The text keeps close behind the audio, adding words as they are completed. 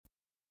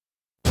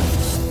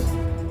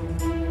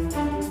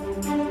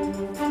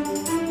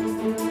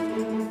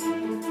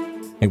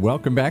Hey,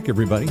 welcome back,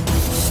 everybody.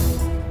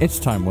 It's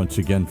time once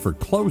again for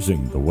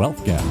Closing the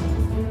Wealth Gap.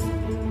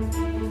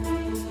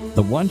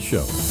 The one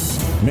show,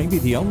 maybe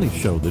the only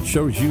show, that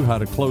shows you how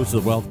to close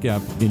the wealth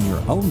gap in your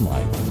own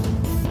life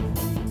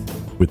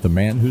with the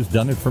man who's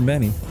done it for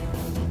many,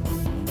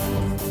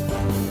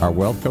 our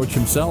wealth coach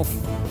himself,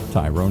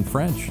 Tyrone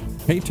French.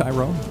 Hey,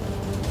 Tyrone.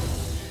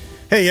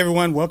 Hey,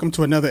 everyone. Welcome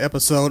to another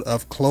episode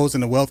of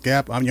Closing the Wealth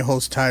Gap. I'm your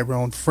host,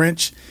 Tyrone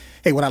French.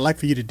 Hey, what I'd like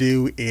for you to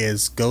do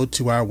is go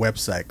to our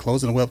website,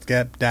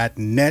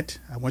 closingthewealthgap.net.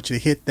 I want you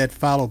to hit that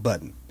follow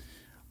button.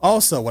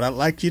 Also, what I'd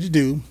like you to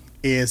do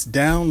is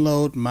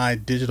download my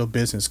digital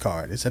business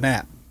card. It's an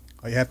app.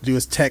 All you have to do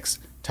is text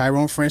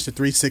Tyrone French to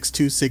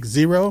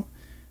 36260.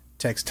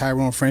 Text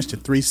Tyrone French to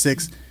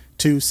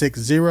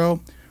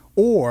 36260.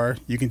 Or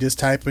you can just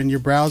type in your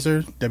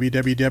browser,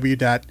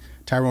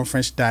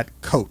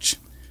 www.tyronefrench.coach.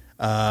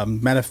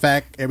 Matter of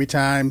fact, every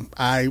time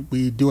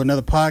we do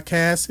another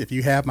podcast, if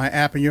you have my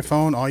app on your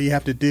phone, all you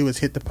have to do is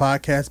hit the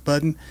podcast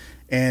button,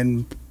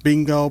 and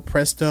bingo,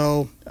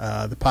 presto,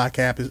 the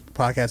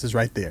podcast is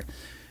right there.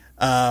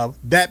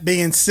 That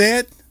being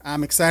said,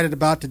 I'm excited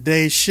about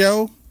today's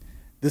show.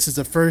 This is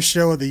the first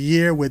show of the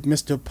year with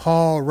Mr.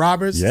 Paul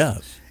Roberts.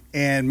 Yes.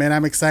 And, man,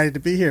 I'm excited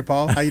to be here,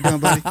 Paul. How you doing,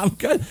 buddy? I'm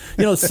good.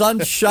 You know,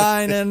 sun's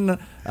shining.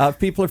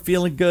 People are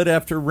feeling good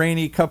after a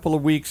rainy couple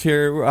of weeks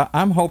here.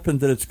 I'm hoping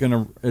that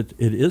it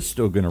is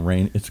still going to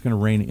rain. It's going to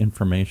rain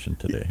information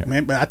today.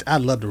 Man, but I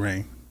love the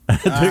rain. Do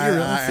you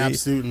really? I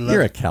absolutely love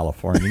You're it. a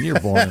Californian. You're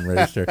born and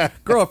raised here.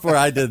 Grow up where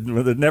I did,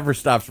 where it never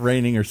stops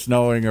raining or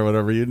snowing or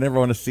whatever. You never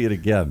want to see it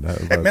again.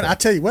 Hey, man, I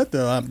tell you what,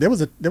 though, there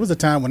was a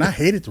time when I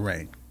hated the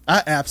rain.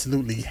 I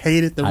absolutely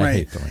hated the rain. I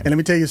hate the rain. And let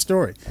me tell you a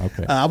story.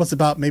 Okay. I was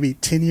about maybe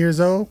 10 years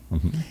old,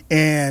 mm-hmm.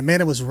 and, man,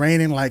 it was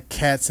raining like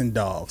cats and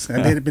dogs.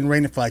 And it had been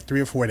raining for like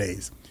 3 or 4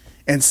 days.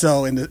 And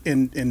so in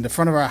the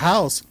front of our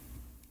house,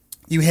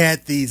 you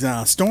had these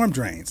storm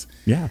drains.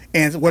 Yeah.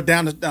 And what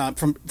down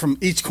from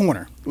each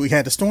corner, we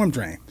had the storm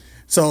drain.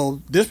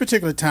 So this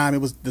particular time,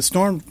 it was the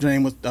storm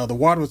drain was the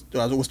water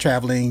was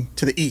traveling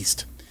to the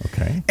east.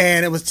 Okay.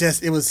 And it was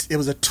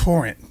a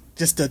torrent.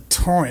 Just a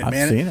torrent, I've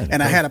man. seen it.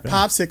 And I had a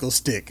popsicle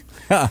stick.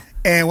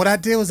 And what I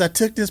did was I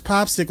took this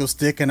popsicle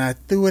stick and I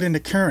threw it in the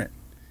current.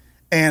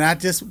 And I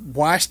just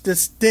watched the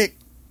stick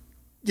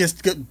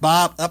just get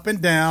bob up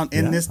and down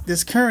in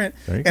this current.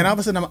 And all of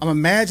a sudden I'm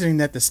imagining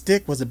that the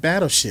stick was a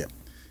battleship.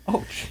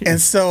 Oh, geez. And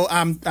so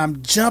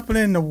I'm jumping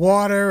in the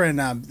water,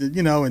 and and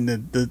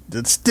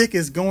the stick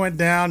is going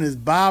down, is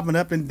bobbing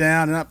up and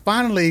down, and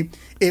finally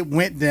it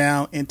went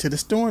down into the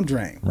storm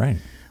drain. Right.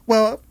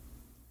 Well,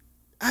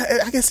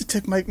 I guess it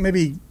took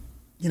maybe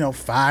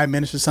 5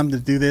 minutes or something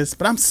to do this,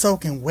 but I'm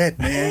soaking wet,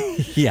 man.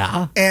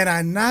 Yeah.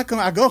 And I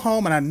go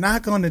home and I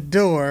knock on the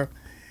door,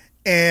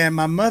 and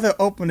my mother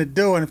opened the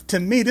door, and to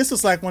me this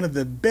was like one of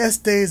the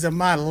best days of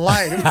my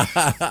life.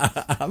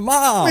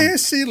 Mom, man,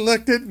 she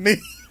looked at me.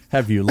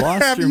 Have you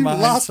lost Have your you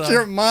mind? lost son?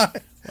 your mind?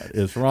 What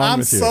is wrong I'm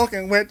with you?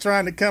 soaking wet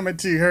trying to come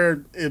into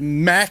her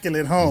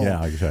immaculate home.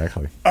 Yeah,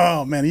 exactly.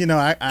 Oh, man,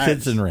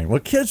 Kids in rain. Well,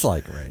 kids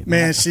like rain.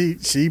 Man,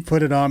 she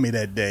put it on me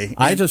that day.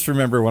 I just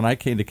remember when I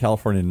came to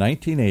California in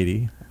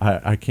 1980,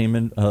 I came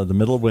in the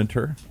middle of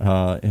winter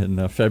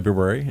in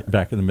February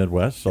back in the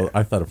Midwest. So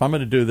I thought, if I'm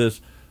going to do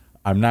this,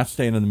 I'm not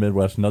staying in the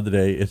Midwest another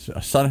day. It's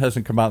sun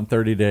hasn't come out in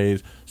 30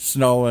 days,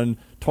 snowing,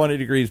 20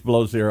 degrees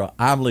below zero.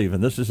 I'm leaving.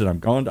 This is it. I'm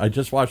going. I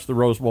just watched the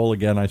Rose Bowl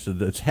again. I said,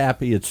 it's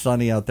happy. It's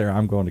sunny out there.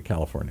 I'm going to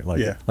California,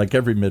 like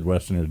every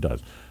Midwesterner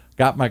does.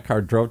 Got my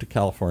car, drove to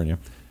California,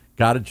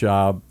 got a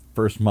job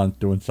first month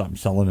doing something,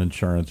 selling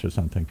insurance or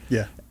something.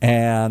 Yeah.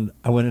 And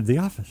I went into the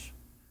office.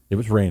 It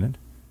was raining.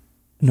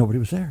 Nobody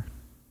was there.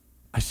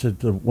 I said,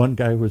 the one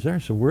guy who was there, I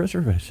said, where's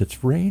everybody? I said,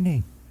 it's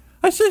raining.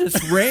 I said,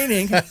 it's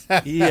raining.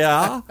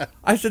 Yeah.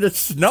 I said, it's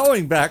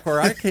snowing back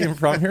where I came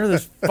from. Here,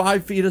 there's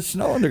 5 feet of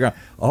snow on the ground.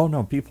 Oh,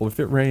 no, people,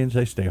 if it rains,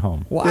 they stay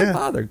home. Why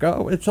bother?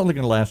 Go. It's only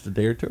going to last a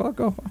day or two. I'll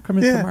go. I'll come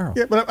in tomorrow.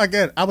 Yeah, but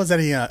again, I was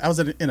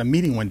in a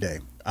meeting one day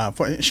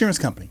for an insurance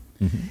company,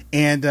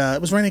 and it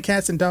was raining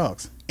cats and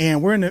dogs.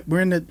 And we're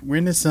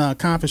in this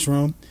conference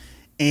room,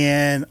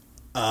 and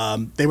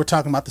they were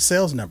talking about the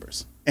sales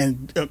numbers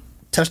and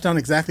touched on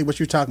exactly what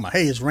you're talking about.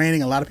 Hey, it's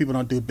raining. A lot of people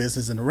don't do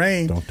business in the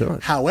rain. Don't do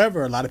it.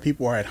 However, a lot of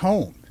people are at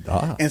home.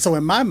 And so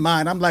in my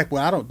mind, I'm like,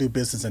 well, I don't do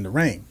business in the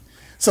rain.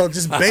 So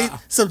just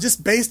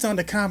based on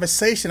the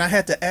conversation, I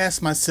had to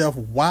ask myself,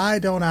 why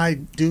don't I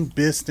do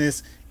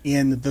business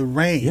in the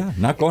rain? Yeah,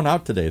 not going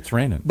out today. It's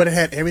raining. But it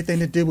had everything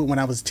to do with when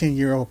I was a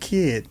 10-year-old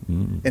kid,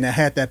 and I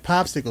had that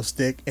popsicle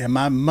stick, and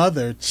my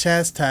mother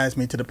chastised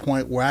me to the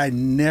point where I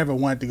never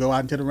wanted to go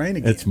out into the rain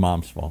again. It's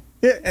mom's fault.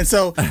 Yeah, and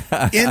so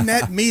in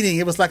that meeting,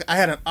 it was like I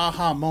had an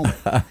aha moment.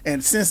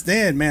 And since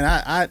then,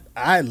 man,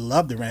 I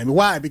love the rain.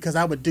 Why? Because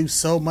I would do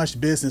so much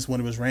business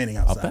when it was raining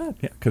outside. I'll bet,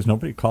 yeah, because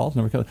nobody calls.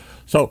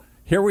 So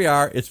here we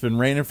are. It's been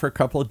raining for a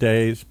couple of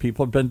days.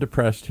 People have been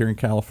depressed here in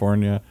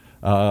California.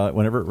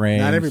 Whenever it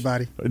rains. Not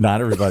everybody.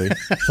 Not everybody.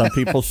 Some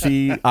people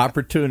see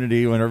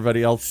opportunity when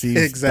everybody else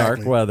sees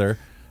dark weather.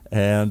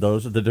 And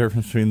those are the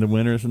difference between the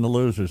winners and the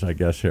losers, I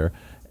guess, here.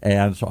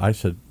 And so I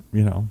said,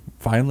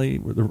 finally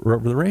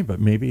the rain, but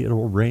maybe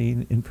it'll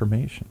rain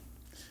information.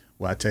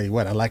 Well, I tell you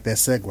what, I like that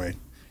segue.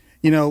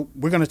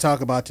 We're going to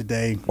talk about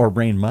today. Or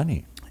rain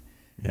money.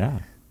 Yeah.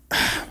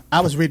 I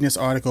was reading this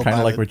article. Kind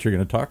of like what you're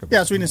going to talk about. Yeah,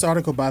 I was reading this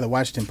article by the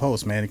Washington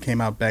Post, man. It came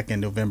out back in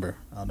November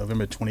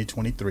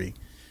 2023.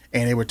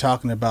 And they were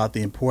talking about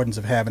the importance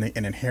of having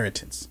an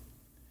inheritance.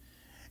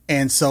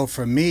 And so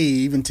for me,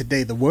 even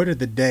today, the word of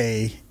the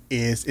day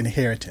is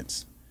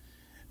inheritance.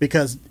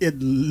 Because it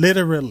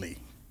literally,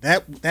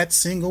 that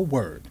single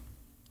word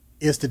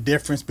is the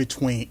difference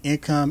between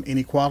income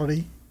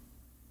inequality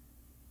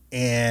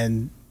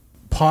and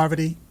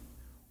poverty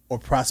or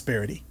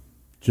prosperity.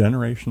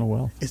 Generational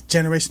wealth. It's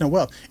generational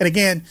wealth. And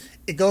again,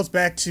 it goes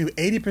back to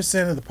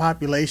 80% of the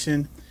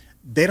population,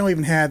 they don't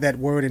even have that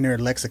word in their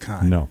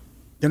lexicon. No.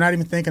 They're not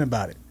even thinking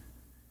about it.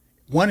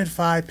 1 in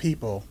 5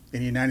 people in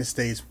the United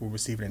States will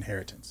receive an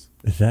inheritance.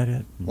 Is that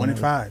it? 1 in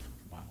 5.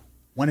 Wow.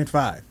 1 in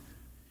 5.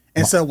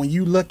 And so when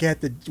you look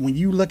at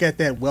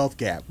that wealth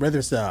gap, whether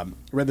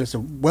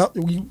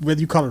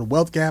you call it a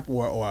wealth gap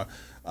or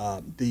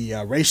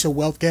the racial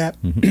wealth gap,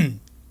 mm-hmm.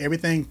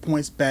 everything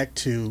points back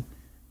to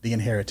the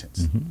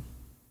inheritance. Mm-hmm.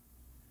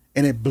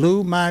 And it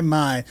blew my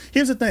mind.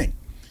 Here's the thing.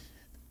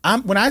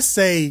 When I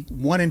say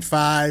 1 in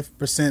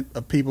 5%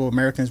 of people,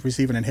 Americans,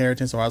 receive an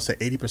inheritance, or I'll say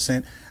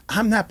 80%,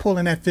 I'm not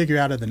pulling that figure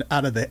out of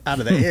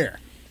the air.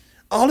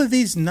 All of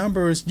these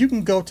numbers, you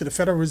can go to the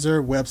Federal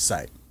Reserve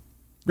website.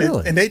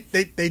 Really? And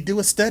they do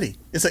a study.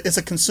 It's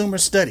a consumer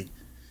study.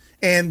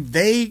 And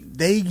they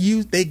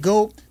do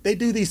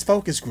these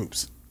focus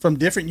groups from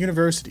different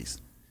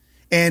universities.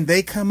 And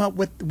they come up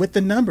with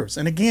the numbers.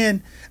 And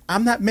again,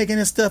 I'm not making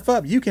this stuff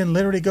up. You can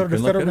literally go to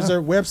the Federal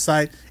Reserve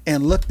website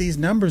and look these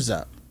numbers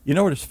up. You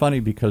know what? It's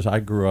funny because I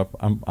grew up.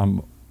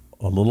 I'm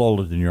a little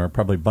older than you are,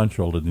 probably a bunch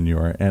older than you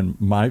are, and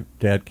my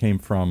dad came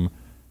from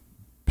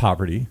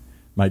poverty.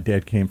 My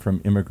dad came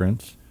from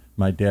immigrants.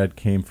 My dad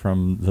came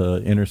from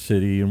the inner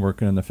city and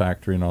working in the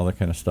factory and all that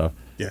kind of stuff.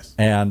 Yes.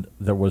 And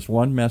there was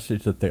one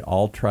message that they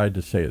all tried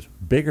to say is,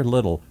 big or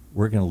little,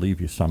 we're going to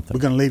leave you something.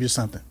 We're going to leave you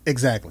something.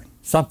 Exactly.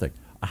 Something.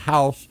 A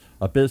house,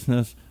 a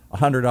business,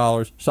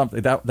 $100,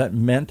 something. That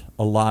meant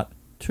a lot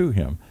to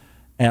him.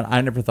 And I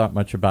never thought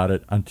much about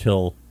it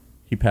until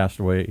he passed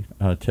away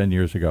 10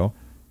 years ago.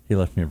 He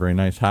left me a very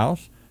nice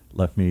house,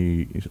 left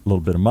me a little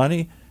bit of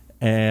money,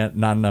 and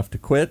not enough to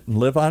quit and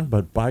live on.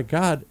 But by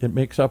God, it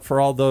makes up for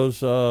all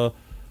those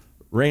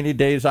rainy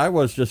days I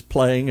was just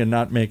playing and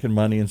not making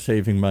money and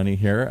saving money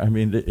here. I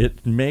mean,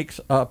 it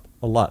makes up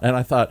a lot. And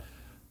I thought,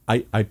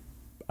 I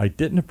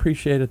didn't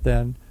appreciate it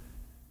then.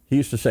 He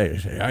used to say,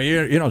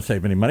 you don't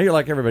save any money. You're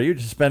like everybody. You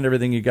just spend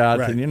everything you got,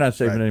 right. and you're not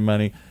saving any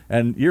money.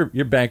 And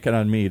you're banking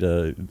on me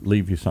to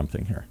leave you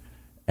something here.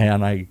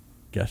 And I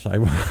guess I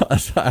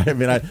was. I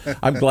mean,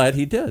 I'm glad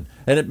he did.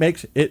 And it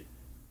makes it.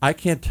 I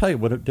can't tell you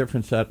what a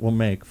difference that will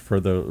make for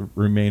the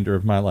remainder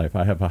of my life.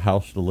 I have a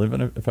house to live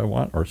in if I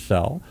want, or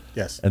sell.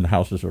 Yes. And the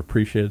houses are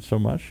appreciated so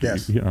much.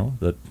 Yes.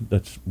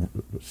 That's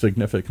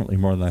significantly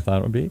more than I thought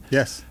it would be.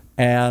 Yes.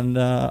 And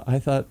I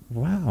thought,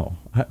 wow.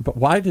 But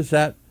why does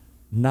that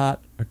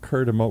not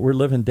occur to most? We're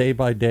living day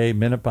by day,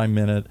 minute by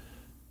minute.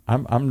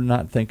 I'm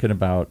not thinking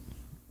about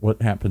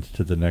what happens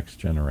to the next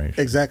generation.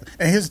 Exactly.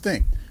 And here's the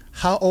thing.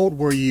 How old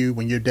were you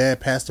when your dad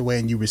passed away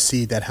and you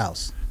received that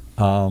house?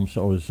 So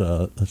it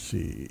was,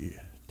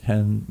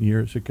 10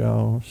 years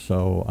ago.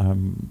 So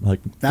I'm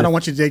like... Now, I don't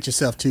want you to date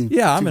yourself too.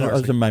 Yeah, I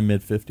was in my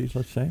mid-50s,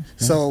 let's say. Yeah.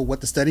 So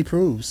what the study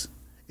proves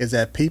is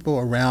that people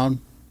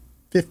around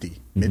 50,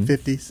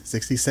 mid-50s,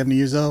 60, 70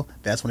 years old,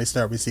 that's when they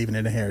start receiving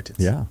an inheritance.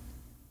 Yeah.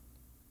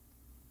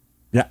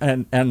 Yeah,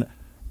 and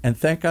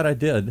thank God I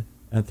did.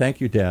 And thank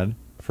you, Dad,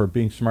 for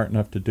being smart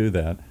enough to do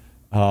that.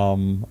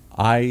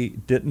 I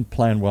didn't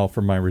plan well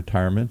for my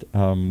retirement.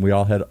 We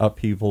all had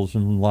upheavals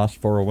and lost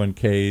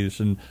 401ks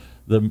and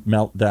the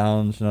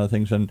meltdowns and other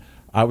things. And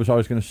I was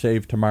always going to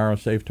save tomorrow.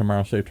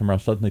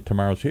 Suddenly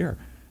tomorrow's here.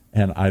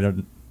 And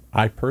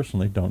I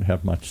personally don't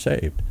have much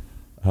saved.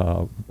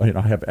 I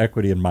have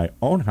equity in my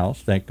own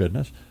house, thank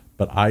goodness.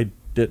 But I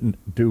didn't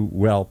do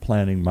well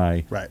planning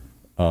my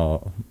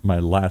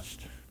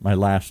my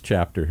last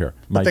chapter here.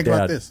 But think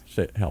about this.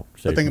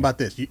 Think about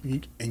this.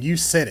 You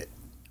said it.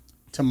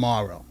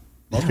 Tomorrow.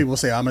 Most people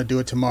say, I'm going to do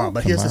it tomorrow.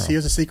 But here's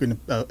the secret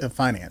of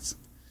finance.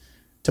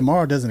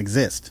 Tomorrow doesn't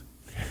exist.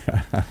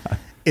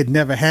 It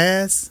never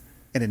has,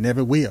 and it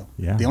never will.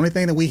 Yeah. The only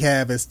thing that we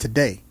have is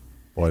today.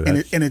 Boy, and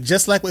it's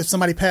just like if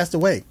somebody passed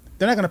away.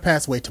 They're not going to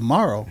pass away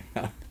tomorrow.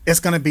 It's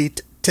going to be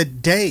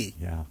today.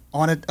 Yeah.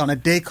 On a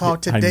day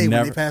called today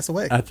when they pass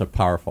away. That's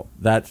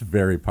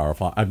very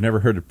powerful. I've never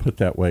heard it put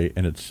that way,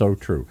 and it's so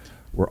true.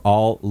 We're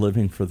all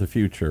living for the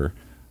future.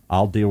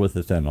 I'll deal with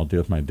it then. I'll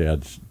deal with my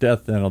dad's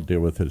death then. I'll deal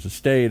with his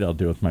estate. I'll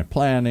deal with my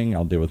planning.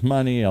 I'll deal with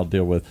money. I'll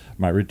deal with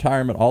my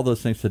retirement, all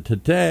those things. So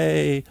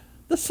today,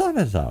 the sun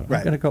is out. Right.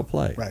 I'm going to go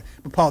play. Right.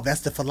 But, Paul,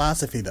 that's the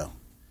philosophy, though.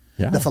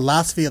 Yeah. The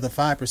philosophy of the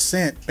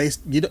 5%,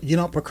 you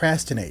don't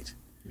procrastinate.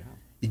 Yeah.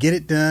 You get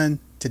it done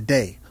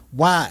today.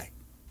 Why?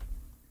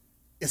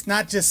 It's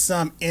not just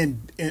some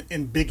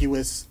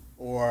ambiguous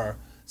or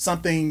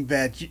something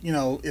that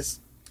it's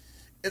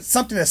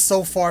something that's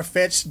so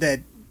far-fetched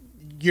that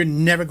you're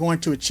never going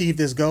to achieve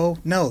this goal.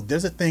 No,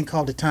 there's a thing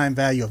called the time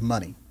value of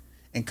money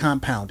and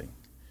compounding.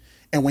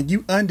 And when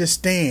you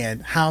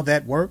understand how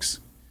that works,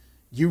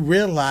 you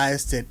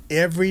realize that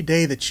every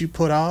day that you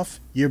put off,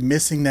 you're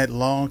missing that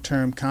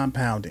long-term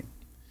compounding.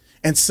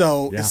 And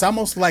so it's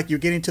almost like you're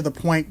getting to the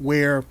point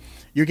where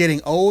you're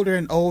getting older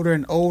and older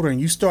and older,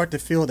 and you start to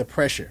feel the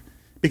pressure.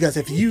 Because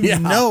if you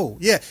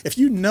if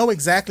you know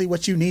exactly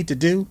what you need to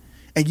do,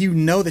 and you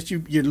know that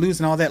you're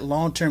losing all that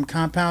long-term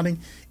compounding,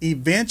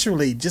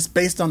 eventually, just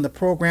based on the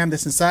program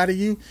that's inside of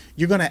you,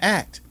 you're going to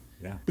act.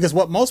 Yeah. Because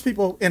what most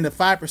people in the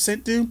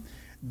 5% do,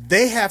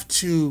 they have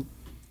to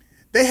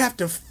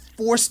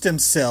force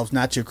themselves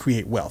not to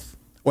create wealth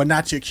or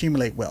not to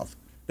accumulate wealth.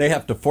 They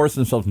have to force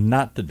themselves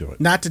not to do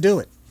it. Not to do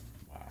it.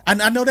 Wow.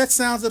 I know that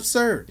sounds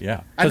absurd.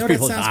 Yeah. I know that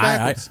sounds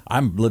backwards.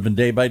 I'm living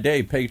day by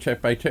day,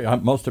 paycheck by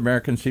paycheck. Most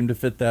Americans seem to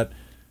fit that.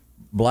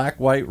 Black,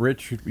 white,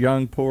 rich,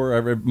 young,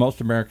 poor.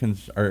 Most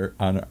Americans are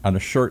on a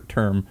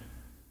short-term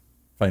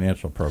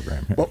financial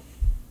program here. Well,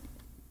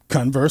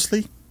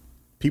 conversely,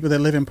 people that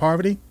live in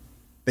poverty,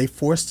 they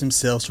force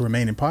themselves to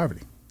remain in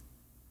poverty.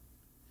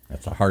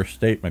 That's a harsh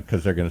statement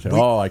because they're going to say,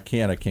 I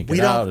can't get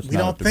out. We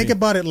don't think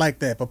about it like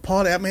that. But,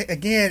 Paul, I mean,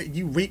 again,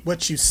 you reap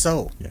what you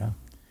sow. Yeah.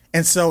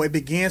 And so it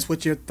begins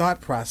with your thought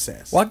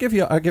process. Well, I'll give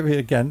you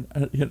again.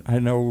 I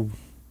know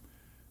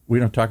we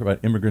don't talk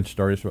about immigrant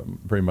stories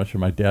very much.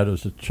 My dad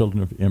was a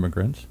children of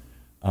immigrants.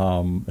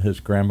 His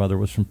grandmother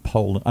was from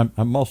Poland.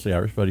 I'm mostly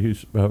Irish, but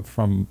he's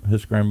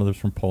his grandmother's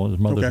from Poland. His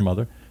mother's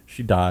mother.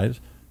 She dies.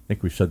 I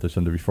think we've said this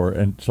before.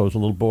 And so as a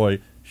little boy,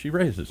 she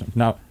raises him.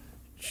 Now,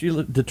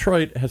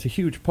 Detroit has a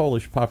huge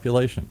Polish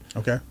population.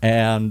 Okay.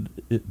 And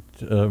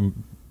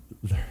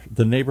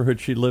the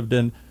neighborhood she lived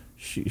in,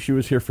 she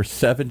was here for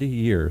 70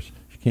 years.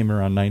 She came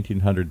around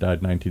 1900,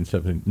 died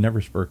 1970.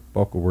 Never spoke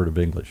a word of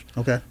English.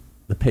 Okay.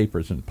 The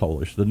papers in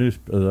Polish,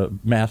 the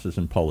masses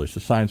in Polish, the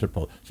signs are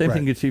Polish. Same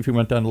thing you'd see if you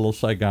went down to Little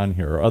Saigon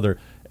here or other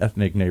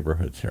ethnic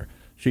neighborhoods here.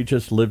 She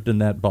just lived in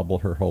that bubble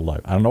her whole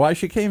life. I don't know why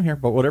she came here,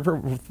 but whatever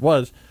it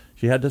was,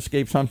 she had to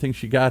escape something.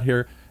 She got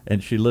here,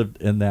 and she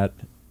lived in that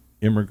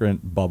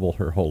immigrant bubble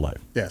her whole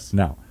life. Yes.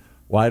 Now,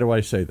 why do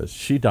I say this?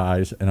 She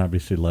dies and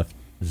obviously left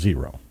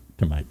zero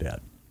to my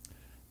dad.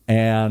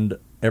 And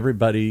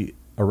everybody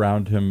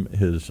around him,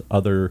 his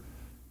other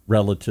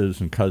relatives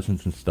and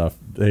cousins and stuff,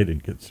 they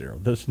didn't get zero.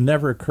 This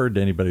never occurred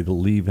to anybody to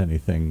leave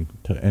anything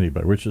to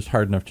anybody, which is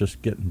hard enough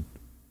just getting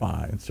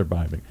by and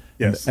surviving.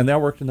 Yes. And they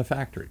all worked in the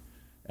factory.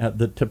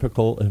 The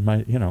typical,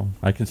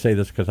 I can say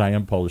this because I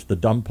am Polish, the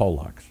dumb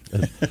Polacks.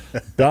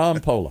 Dumb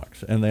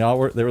Polacks. And they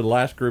were the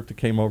last group that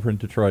came over in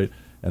Detroit,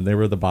 and they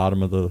were the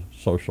bottom of the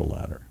social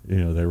ladder.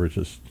 They were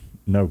just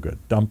no good.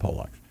 Dumb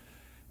Polacks.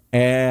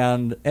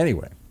 And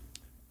anyway,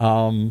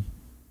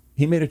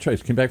 he made a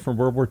choice, came back from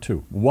World War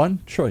II. One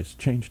choice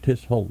changed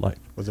his whole life.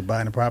 Was it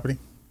buying a property?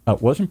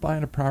 It wasn't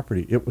buying a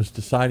property. It was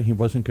deciding he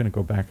wasn't going to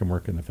go back and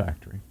work in the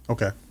factory.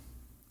 Okay.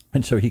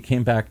 And so he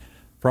came back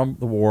from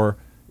the war.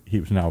 He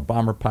was now a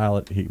bomber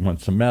pilot. He won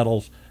some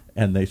medals.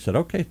 And they said,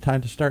 okay,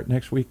 time to start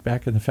next week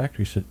back in the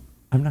factory. He said,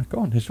 I'm not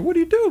going. They said, what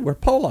do you do? We're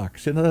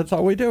Polacks. That's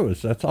all we do.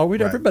 That's all we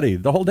do. Right. Everybody,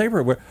 the whole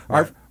neighborhood.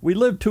 We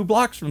live 2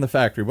 blocks from the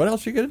factory. What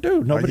else are you going to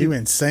do? Nobody. Are you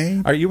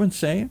insane? Are you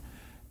insane?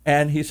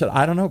 And he said,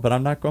 I don't know, but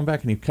I'm not going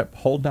back. And he kept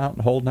holding out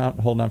and holding out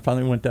and holding out.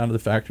 Finally went down to the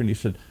factory and he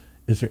said,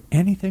 is there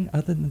anything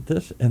other than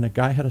this? And the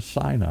guy had a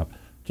sign up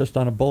just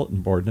on a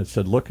bulletin board, and it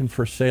said, looking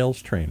for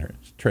sales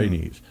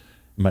trainees.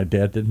 My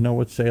dad didn't know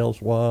what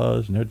sales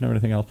was and didn't know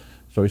anything else.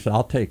 So he said,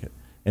 I'll take it.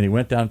 And he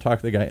went down and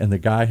talked to the guy, and the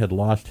guy had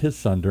lost his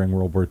son during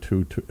World War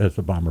II as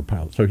a bomber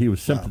pilot. So he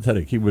was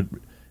sympathetic. Wow.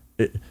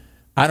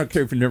 I don't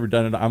care if you've never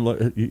done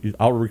it.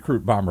 I'll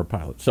recruit bomber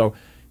pilots. So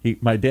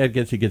my dad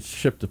gets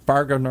shipped to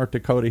Fargo, North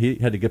Dakota. He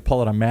had to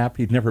pull out a map.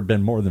 He'd never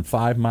been more than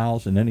 5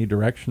 miles in any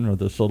direction of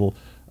this little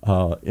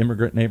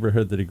immigrant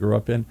neighborhood that he grew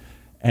up in.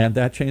 And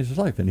that changed his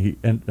life. And he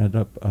ended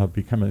up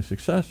becoming a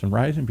success and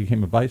rising,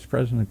 became a vice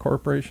president of a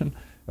corporation.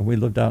 And we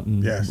lived out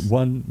in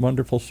one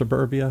wonderful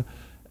suburbia.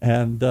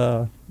 And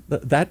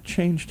that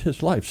changed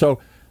his life. So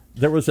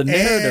there was a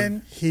narrative.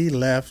 And he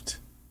left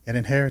an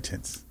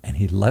inheritance.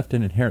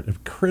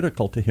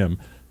 Critical to him,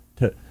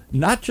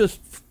 not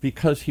just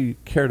because he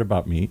cared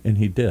about me, and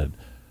he did,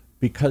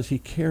 because he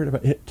cared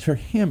about it. To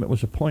him, it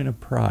was a point of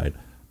pride.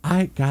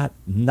 I got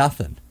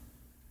nothing.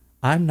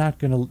 I'm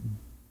going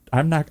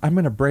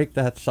to break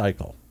that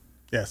cycle.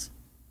 Yes.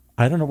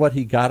 I don't know what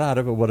he got out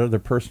of it, what other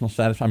personal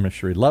satisfaction. I'm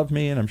sure he loved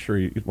me, and I'm sure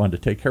he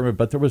wanted to take care of me,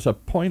 but there was a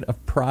point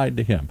of pride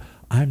to him.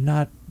 I'm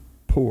not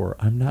poor.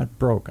 I'm not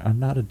broke. I'm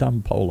not a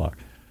dumb Polak.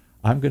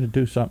 I'm going to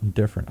do something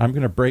different. I'm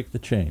going to break the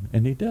chain.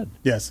 And he did.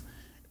 Yes.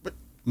 But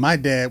my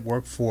dad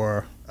worked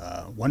for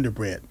Wonder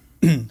Bread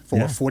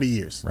for 40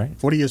 years. Right.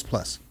 40 years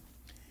plus.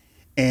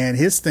 And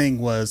his thing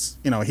was,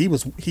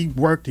 he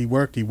worked. He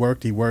loved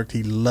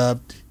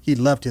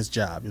his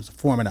job. He was a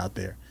foreman out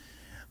there.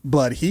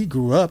 But he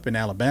grew up in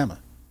Alabama.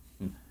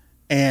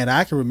 And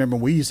I can remember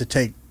we used to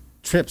take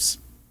trips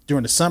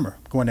during the summer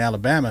going to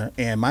Alabama,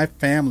 and my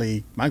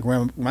family, my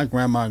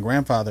grandma and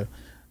grandfather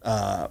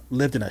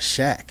lived in a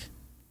shack.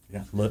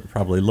 Yeah,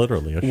 probably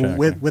literally a shack.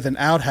 With an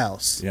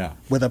outhouse. Yeah.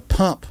 With a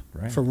pump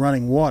Right. for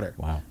running water.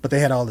 Wow. But they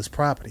had all this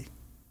property.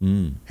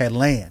 Had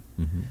land.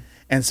 Mm-hmm.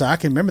 And so I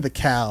can remember the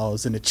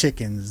cows and the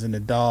chickens and the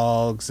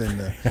dogs and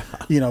the,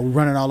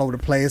 running all over the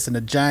place and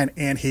the giant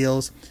ant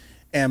hills.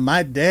 And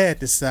my dad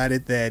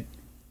decided that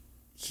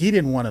he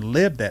didn't want to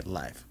live that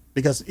life,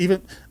 because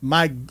even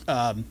my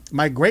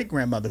great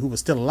grandmother, who was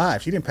still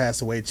alive, she didn't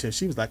pass away until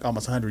she was like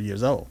almost 100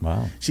 years old.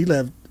 Wow. She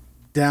lived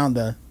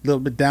little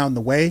bit down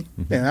the way.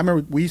 Mm-hmm. And I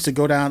remember we used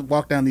to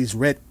walk down these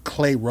red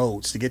clay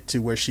roads to get to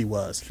where she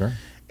was. Sure.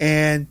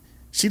 And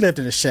she lived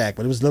in a shack,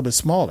 but it was a little bit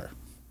smaller.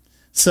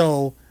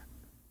 So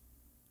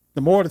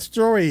the moral of the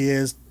story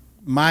is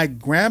my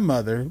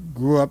grandmother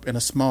grew up in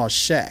a small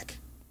shack.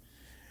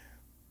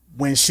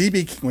 When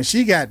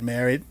she got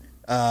married,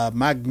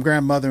 my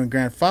grandmother and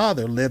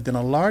grandfather lived in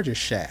a larger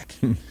shack.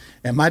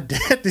 And my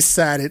dad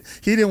decided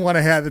he didn't want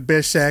to have the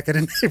best shack in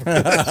the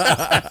neighborhood.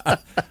 I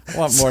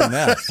want more than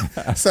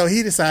that. So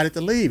he decided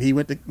to leave. He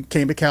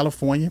came to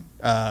California,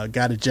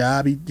 got a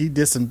job. He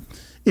did some,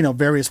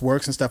 various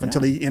works and stuff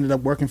until he ended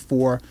up working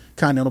for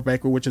Continental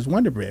Baker, which is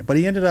Wonder Bread. But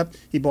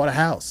he bought a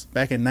house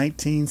back in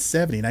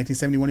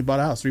 1971. He bought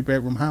a house,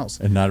 3-bedroom house.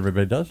 And not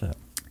everybody does that.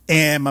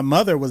 And my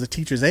mother was a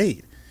teacher's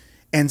aide.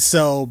 And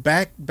so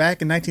back in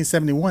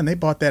 1971, they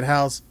bought that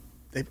house.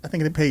 I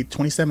think they paid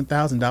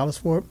 $27,000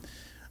 for it.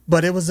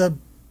 But it was a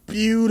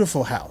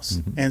beautiful house.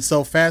 Mm-hmm. And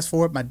so fast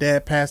forward, my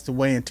dad passed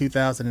away in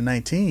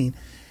 2019,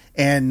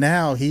 and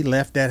now he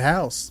left that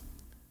house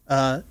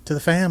to the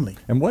family.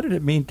 And what did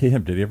it mean to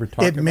him? Did he ever talk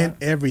about it? It meant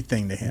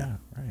everything to him.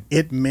 Yeah, right.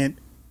 It meant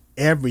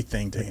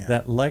everything to him.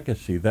 That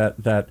legacy, that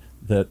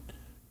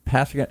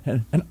passing it.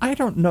 And I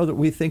don't know that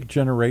we think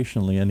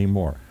generationally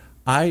anymore.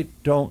 I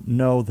don't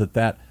know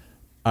that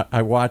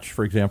I watch,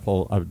 for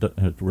example,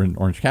 we're in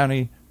Orange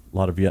County, a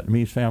lot of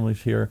Vietnamese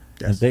families here,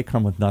 yes. And they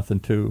come with nothing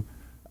too.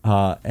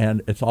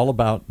 And it's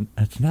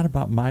not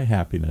about my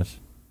happiness,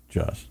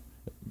 just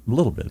a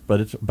little bit, but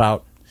it's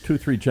about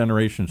 2-3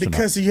 generations.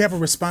 Because you have a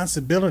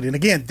responsibility. And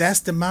again, that's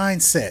the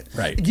mindset.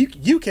 Right.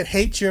 You could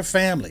hate your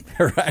family.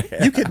 Right.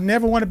 You could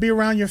never want to be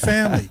around your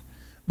family.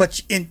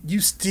 But you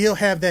still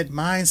have that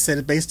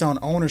mindset based on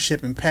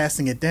ownership and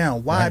passing it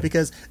down. Why? Right.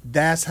 Because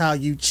that's how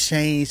you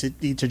change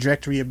the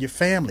trajectory of your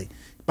family,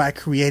 by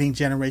creating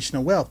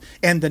generational wealth.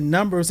 And the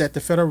numbers at the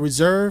Federal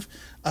Reserve,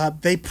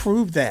 they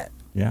prove that.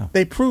 Yeah,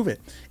 they prove it.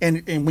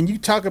 And when you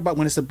talk about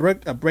when it's a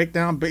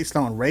breakdown based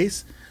on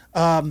race,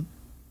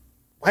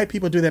 white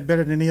people do that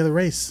better than any other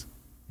race.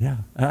 Yeah,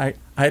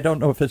 I don't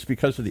know if it's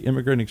because of the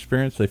immigrant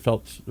experience they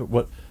felt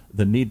what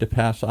the need to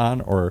pass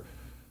on, or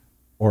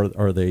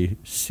they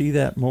see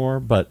that more.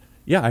 But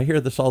yeah, I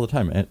hear this all the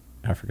time. And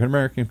African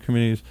American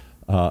communities,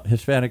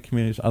 Hispanic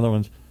communities, other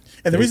ones.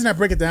 And the reason I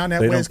break it down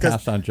that way is because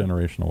pass on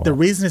generational wealth. The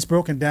reason it's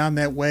broken down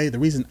that way, the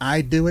reason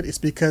I do it, is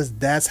because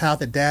that's how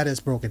the data is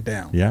broken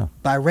down. Yeah,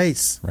 by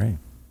race. Right.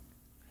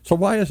 So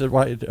why is it?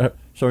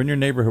 So in your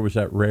neighborhood, was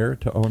that rare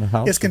to own a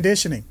house? It's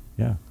conditioning.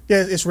 Yeah.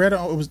 Yeah, it's rare to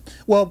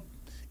own.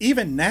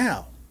 Even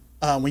now,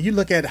 when you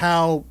look at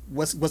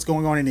what's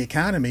going on in the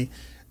economy,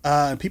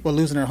 people are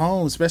losing their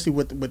homes, especially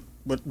with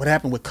what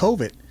happened with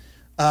COVID.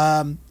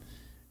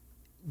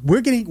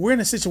 We're in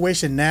a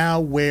situation now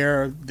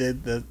where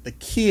the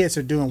kids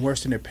are doing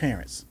worse than their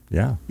parents.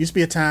 Yeah. Used to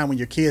be a time when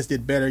your kids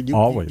did better.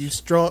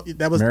 Always.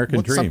 That was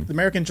American dream. The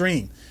American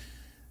dream.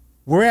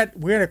 We're at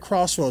a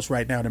crossroads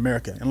right now in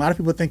America. And a lot of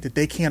people think that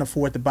they can't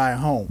afford to buy a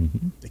home.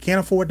 Mm-hmm. They can't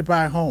afford to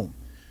buy a home.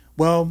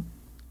 Well,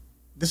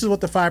 this is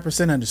what the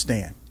 5%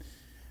 understand.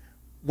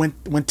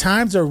 When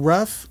times are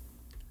rough,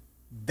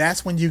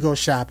 that's when you go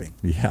shopping.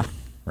 Yeah,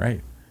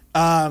 right.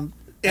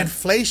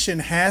 Inflation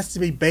has to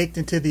be baked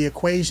into the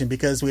equation,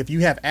 because if you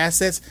have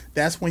assets,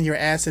 that's when your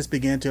assets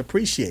begin to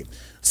appreciate.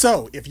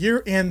 So if you're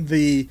in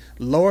the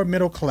lower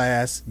middle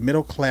class,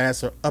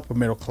 or upper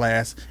middle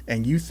class,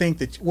 and you think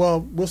that,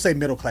 we'll say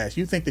middle class,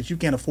 you think that you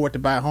can't afford to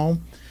buy a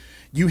home,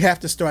 you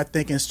have to start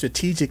thinking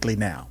strategically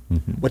now.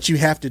 Mm-hmm. What you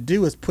have to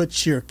do is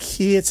put your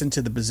kids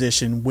into the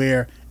position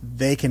where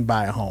they can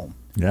buy a home.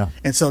 Yeah.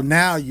 And so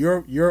now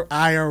your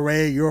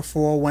IRA, your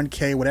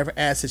 401k, whatever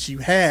assets you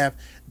have,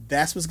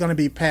 that's what's going to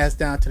be passed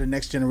down to the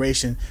next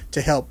generation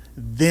to help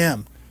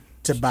them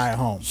to buy a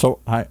home. So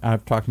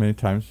I've talked many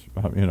times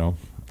about,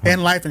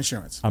 and life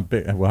insurance. I'm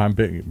big.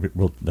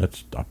 Well,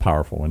 that's a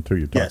powerful one too.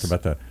 You talked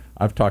about that.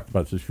 I've talked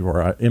about this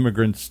before.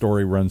 Immigrant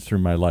story runs through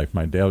my life.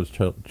 My dad was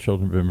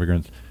children of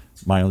immigrants.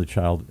 My only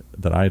child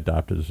that I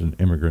adopted is an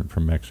immigrant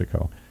from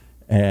Mexico,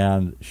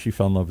 and she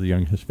fell in love with a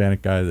young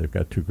Hispanic guy. They've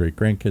got 2 great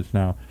grandkids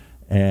now,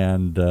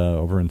 and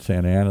over in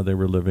Santa Ana they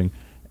were living,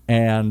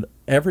 and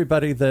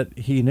everybody that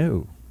he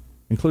knew,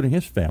 including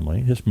his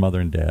family, his mother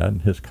and dad,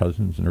 and his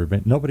cousins and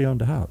everybody, nobody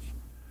owned a house.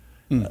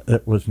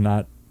 It was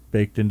not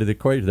baked into the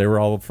equation. They were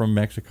all from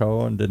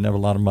Mexico and didn't have a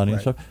lot of money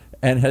and stuff.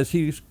 And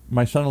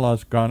my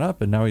son-in-law's gone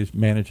up, and now he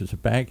manages a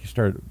bank. He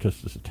started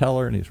just as a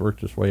teller, and he's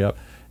worked his way up.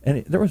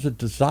 And there was a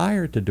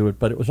desire to do it,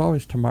 but it was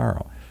always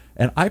tomorrow.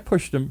 And I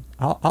pushed him.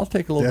 I'll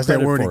take a little There's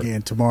credit that word for again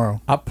it.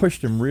 tomorrow. I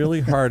pushed him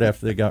really hard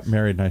after they got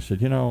married, and I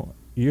said,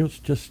 you'll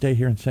just stay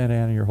here in Santa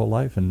Ana your whole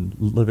life and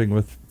living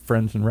with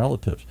friends and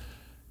relatives.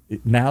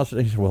 Now,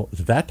 he said, well,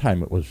 at that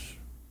time it was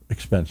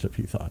expensive,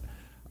 he thought.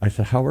 I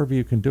said, however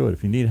you can do it.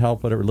 If you need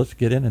help, whatever, let's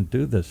get in and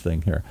do this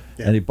thing here.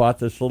 Yeah. And he bought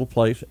this little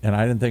place, and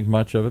I didn't think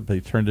much of it, but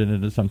he turned it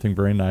into something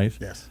very nice.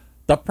 Yes.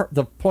 The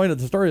point of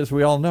the story is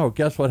we all know,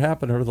 guess what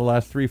happened over the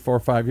last 3, 4,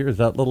 5 years?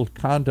 That little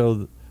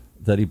condo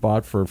that he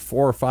bought for $400,000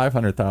 or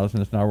 $500,000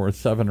 is now worth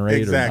 $700,000 or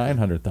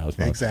 $800,000 or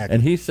 $900,000. Exactly.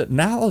 And he said,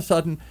 now all of a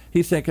sudden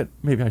he's thinking,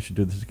 maybe I should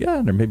do this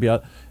again, or maybe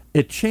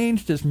it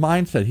changed his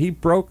mindset. He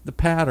broke the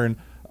pattern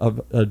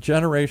of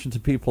generations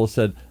of people who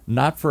said,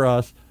 not for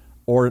us,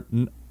 or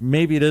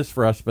maybe it is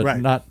for us, but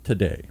not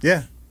today.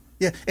 Yeah,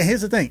 yeah. And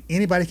here's the thing: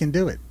 anybody can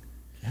do it.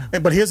 Yeah.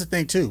 But here's the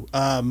thing too: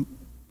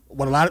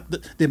 what a lot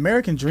of the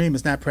American dream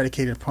is not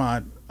predicated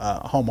upon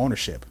home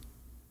ownership.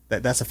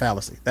 That's a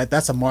fallacy.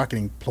 That's a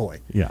marketing ploy.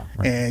 Yeah.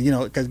 Right.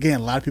 And because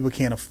again, a lot of people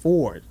can't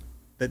afford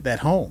that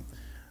home,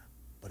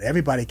 but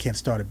everybody can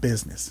start a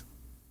business.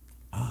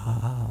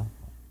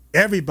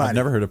 Everybody. I've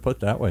never heard it put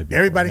that way before.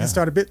 Everybody can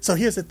start a business. So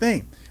here's the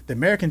thing: the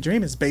American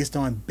dream is based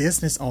on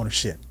business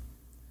ownership.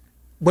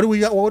 What do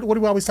we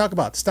always talk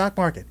about? Stock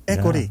market,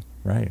 equity.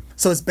 Yeah, right.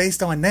 So it's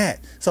based on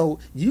that. So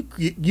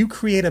you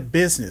create a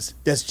business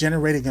that's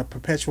generating a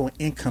perpetual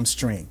income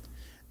stream.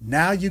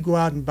 Now you go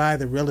out and buy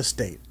the real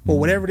estate or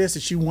whatever it is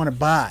that you want to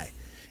buy.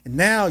 And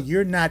now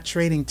you're not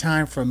trading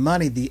time for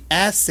money. The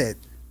asset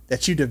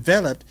that you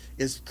developed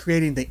is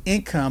creating the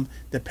income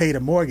to pay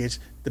the mortgage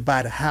to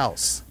buy the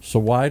house. So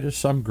why does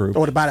some groups,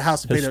 or to buy the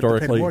house to pay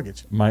the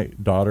mortgage? My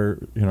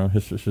daughter,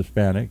 is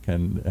Hispanic,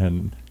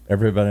 and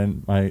everybody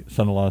on my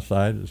son-in-law's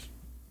side is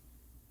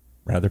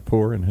rather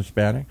poor and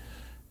Hispanic.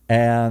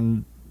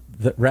 And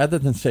rather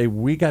than say,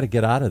 we got to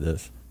get out of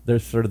this,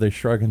 they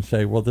shrug and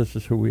say, well, this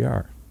is who we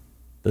are.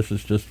 This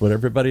is just what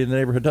everybody in the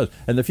neighborhood does.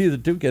 And the few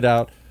that do get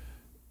out,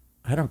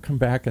 I don't come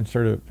back and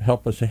sort of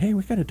help us say, hey,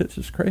 we got to do this.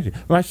 This is crazy.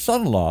 My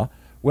son-in-law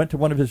went to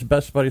one of his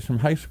best buddies from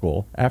high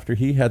school after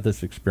he had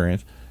this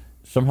experience,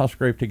 somehow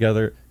scraped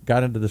together,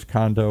 got into this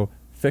condo,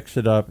 fixed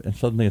it up, and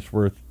suddenly it's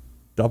worth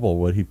double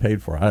what he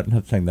paid for. I'm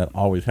not saying that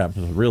always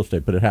happens with real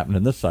estate, but it happened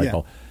in this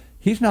cycle. Yeah.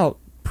 He's now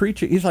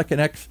preaching. He's like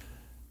an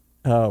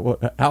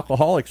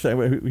alcoholic. He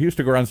used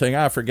to go around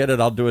saying, forget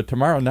it, I'll do it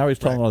tomorrow. Now he's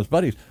telling all his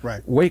buddies,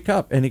 wake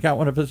up. And he got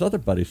one of his other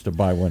buddies to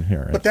buy one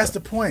here. But that's the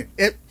point.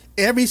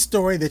 Every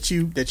story that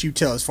you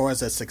tell as far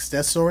as a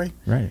success story,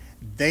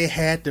 they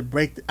had to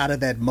break out of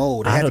that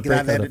mold. They had to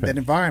get out of that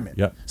environment.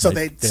 Yep. So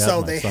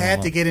they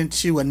had to get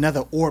into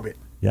another orbit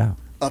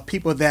of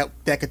people that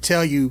could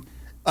tell you,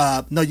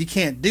 no, you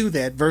can't do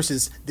that,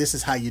 versus this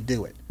is how you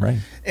do it. Right.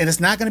 And it's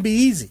not going to be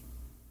easy.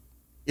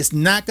 It's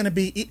not going to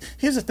be.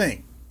 Here's the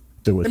thing.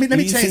 Do it. Let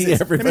me change this.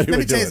 Let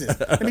me change this.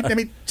 Let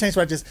me change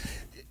what I just.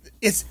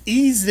 It's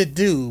easy to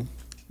do,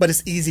 but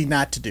it's easy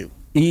not to do.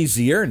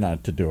 Easier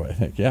not to do, I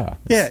think. Yeah.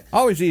 Yeah. It's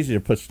always easy to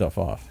put stuff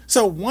off.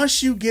 So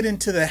once you get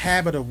into the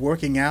habit of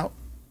working out,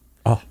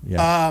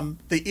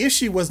 the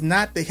issue was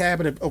not the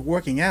habit of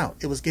working out.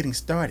 It was getting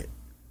started.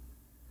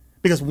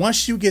 Because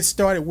once you get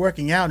started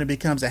working out and it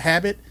becomes a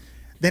habit,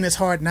 then it's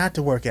hard not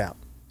to work out.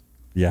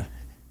 Yeah.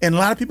 And a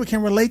lot of people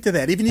can relate to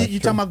that. Even you're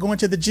talking about going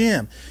to the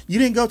gym. You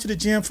didn't go to the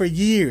gym for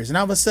years, and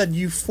all of a sudden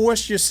you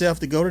forced yourself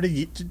to go to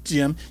the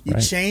gym. You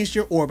changed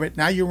your orbit.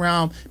 Now you're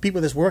around people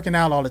that's working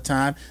out all the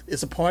time.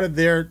 It's a part of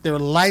their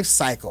life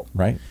cycle.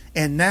 Right.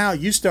 And now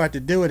you start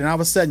to do it, and all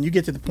of a sudden you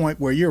get to the point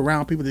where you're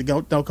around people that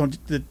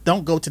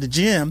don't go to the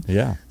gym.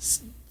 Yeah.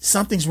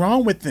 Something's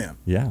wrong with them.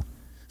 Yeah.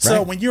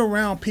 So when you're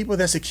around people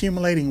that's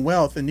accumulating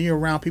wealth, and you're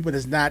around people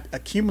that's not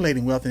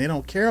accumulating wealth, and they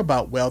don't care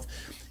about wealth,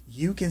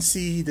 you can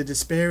see the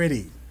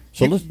disparity.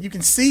 So you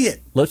can see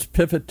it. Let's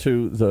pivot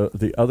to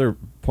the other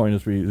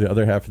point the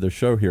other half of the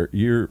show here.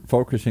 You're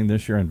focusing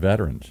this year on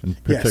veterans in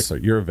particular.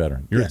 Yes. You're a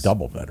veteran. You're a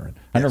double veteran.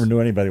 I never knew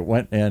anybody who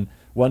went in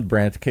one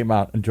branch, came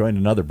out, and joined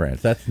another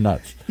branch. That's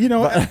nuts. Let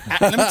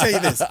me tell you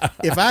this.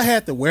 If I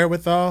had the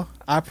wherewithal,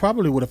 I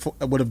probably would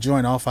have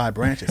joined all 5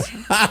 branches.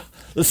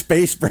 The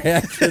space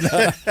branch, and,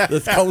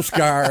 the Coast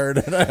Guard.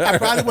 I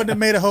probably wouldn't have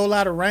made a whole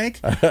lot of rank,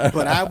 but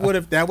that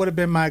would have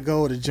been my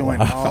goal, to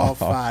join all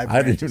 5 branches.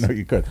 I didn't even know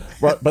you could.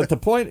 But the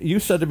point, you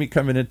said to me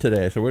coming in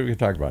today, so what are we going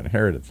to talk about?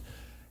 Inheritance.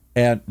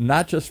 And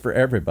not just for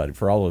everybody,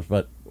 for all of us,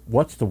 but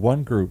what's the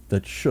one group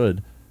that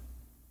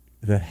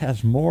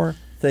has more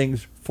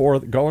things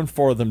going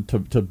for them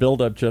to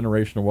build up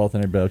generational wealth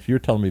than anybody else? You're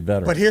telling me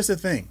veterans. But here's the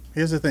thing.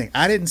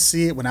 I didn't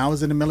see it when I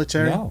was in the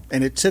military,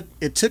 and it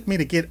took me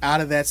to get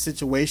out of that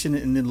situation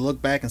and then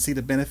look back and see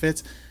the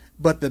benefits.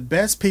 But the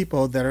best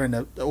people that are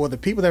the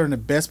people that are in the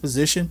best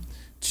position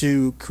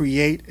to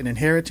create an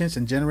inheritance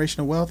and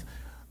generational wealth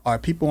are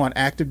people on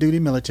active duty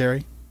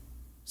military,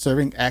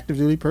 serving active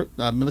duty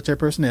military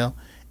personnel,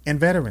 and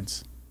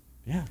veterans.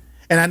 Yeah.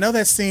 And I know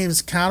that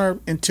seems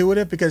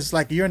counterintuitive, because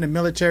like you're in the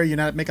military, you're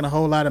not making a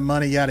whole lot of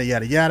money, yada,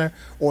 yada, yada.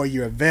 Or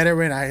you're a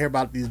veteran. I hear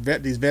about these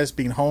vets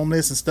being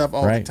homeless and stuff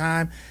all the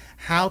time.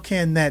 How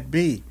can that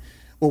be?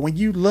 Well, when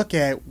you look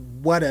at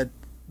what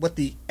what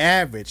the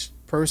average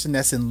person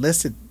that's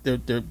enlisted,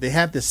 they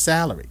have this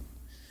salary,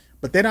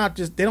 but they don't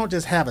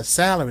just have a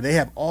salary. They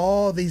have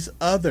all these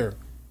other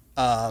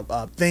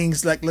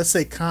things like, let's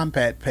say,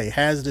 combat pay,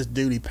 hazardous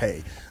duty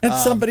pay, and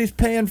somebody's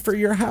paying for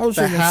your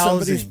housing, and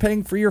somebody's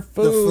paying for your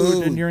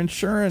food and your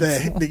insurance,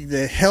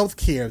 the health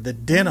care, the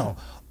dental.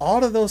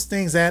 All of those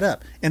things add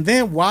up. And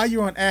then while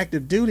you're on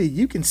active duty,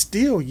 you can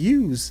still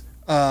use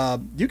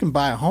you can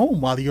buy a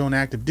home while you're on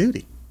active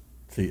duty.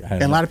 See,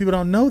 and a lot of people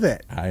don't know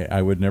that.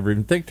 I would never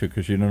even think to,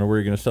 because you don't know where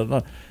you're going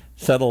to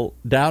settle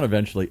down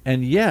eventually.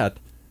 And yet,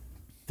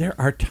 there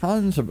are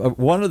tons of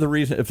one of the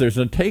reasons, if there's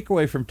a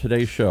takeaway from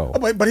today's show.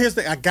 But here's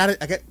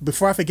the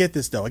before I forget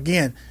this, though.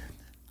 Again,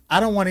 I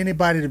don't want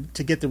anybody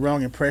to get the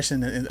wrong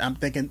impression, and I'm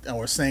thinking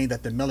or saying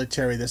that the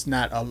military, there's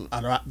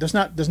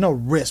no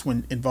risk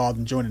when involved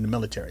in joining the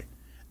military.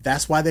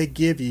 That's why they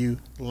give you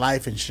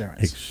life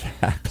insurance.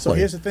 Exactly. So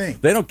here's the thing: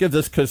 they don't give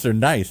this because they're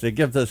nice. They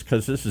give this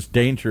because this is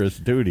dangerous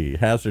duty,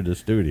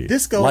 hazardous duty,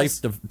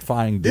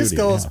 life-defying duty. This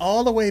goes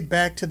all the way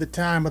back to the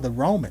time of the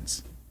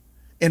Romans.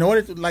 In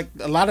order to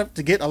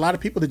get a lot of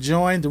people to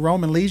join the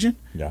Roman Legion,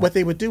 what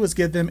they would do is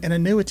give them an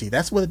annuity.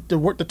 That's where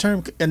the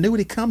term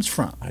annuity comes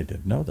from. I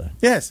didn't know that.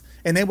 Yes,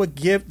 and they would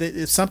give,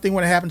 if something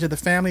were to happen to the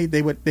family,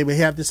 they would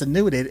have this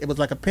annuity. It was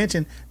like a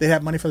pension. They'd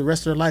have money for the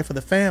rest of their life for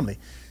the family.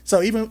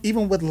 So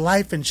even with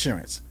life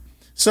insurance,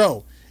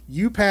 so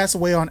you pass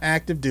away on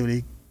active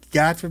duty,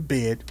 God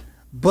forbid,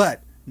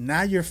 but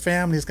now your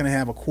family is going to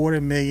have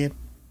 $250,000.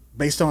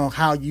 Based on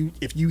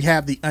if you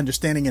have the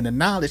understanding and the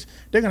knowledge,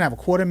 they're going to have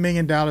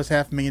 $250,000,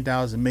 $500,000,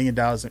 $1 million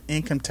of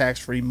income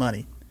tax-free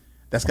money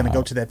that's going to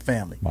go to that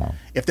family. Wow.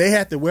 If they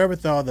had the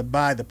wherewithal to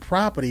buy the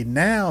property,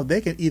 now they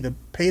can either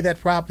pay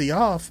that property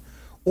off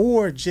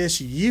or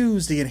just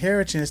use the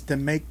inheritance to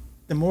make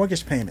the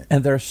mortgage payment.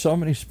 And there are so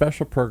many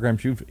special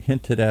programs, you've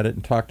hinted at it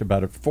and talked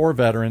about it, for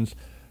veterans: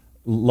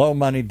 low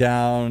money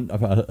down,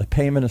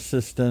 payment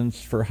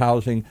assistance for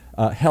housing,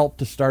 help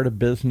to start a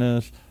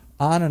business,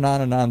 on and on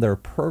and on. There are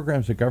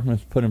programs the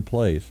government's put in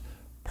place,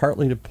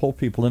 partly to pull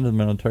people into the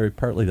military,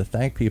 partly to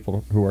thank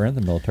people who are in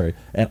the military.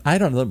 And I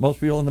don't know that most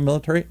people in the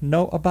military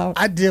know about.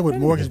 I deal with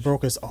mortgage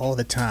brokers all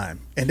the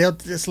time, and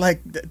it's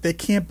like they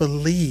can't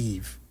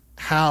believe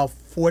how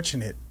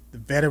fortunate the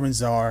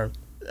veterans are,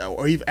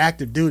 or even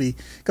active duty,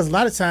 because a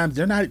lot of times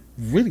they're not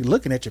really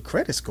looking at your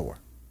credit score.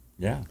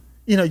 Yeah,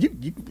 you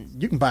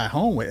can buy a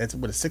home with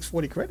a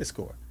 640 credit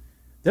score.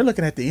 They're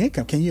looking at the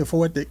income. Can you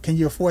afford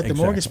the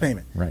mortgage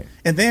payment? Right.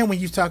 And then when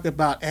you talk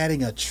about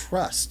adding a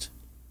trust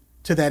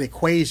to that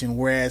equation,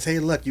 whereas, hey,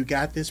 look, you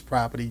got this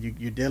property,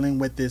 you're dealing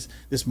with this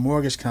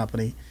mortgage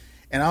company,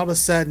 and all of a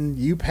sudden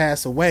you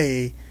pass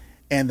away,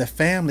 and the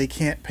family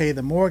can't pay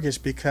the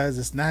mortgage because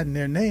it's not in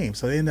their name,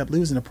 so they end up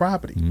losing the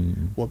property.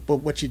 Mm-hmm. Well, but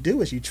what you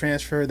do is you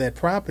transfer that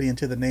property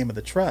into the name of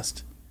the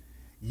trust.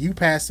 You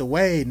pass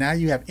away, now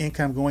you have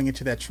income going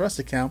into that trust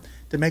account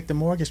to make the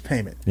mortgage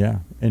payment. Yeah,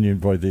 and you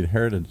avoid the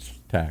inheritance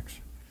tax.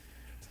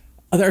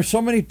 There are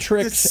so many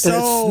tricks. It's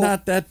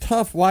not that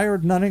tough. Why are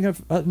none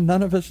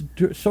of us,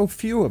 so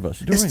few of us,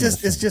 doing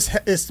this?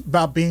 It's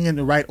about being in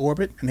the right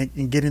orbit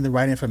and getting the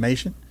right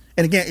information.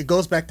 And again, it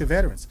goes back to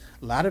veterans.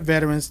 A lot of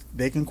veterans,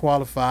 they can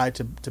qualify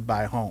to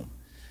buy a home.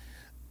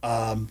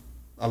 A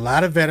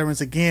lot of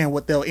veterans, again,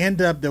 what they'll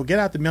get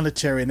out the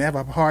military and they have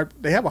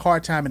a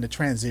hard time in the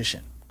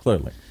transition.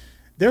 Clearly.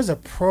 There's a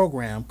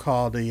program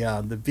called the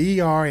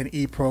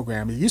VR&E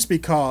program. It used to be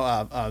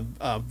called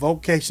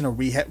vocational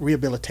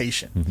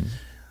rehabilitation.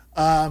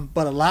 Mm-hmm.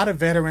 But a lot of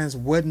veterans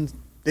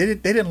they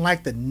didn't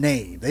like the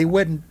name. They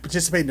wouldn't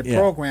participate in the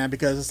program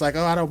because it's like,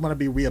 oh, I don't want to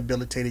be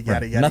rehabilitated,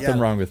 yada, yada, Nothing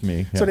yada. wrong with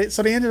me. Yeah.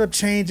 So they ended up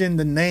changing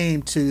the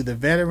name to the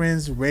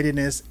Veterans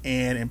Readiness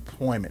and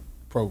Employment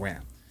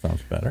Program.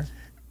 Sounds better.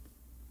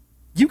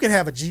 You can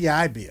have a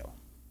GI Bill,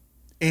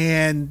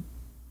 and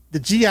the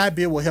GI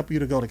Bill will help you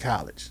to go to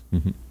college.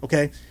 Mm-hmm.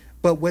 Okay,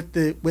 but with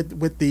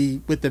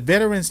the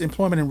Veterans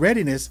Employment and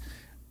Readiness,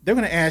 they're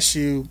going to ask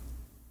you,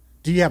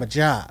 do you have a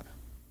job?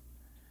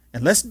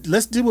 And let's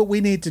do what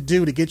we need to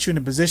do to get you in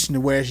a position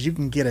to where you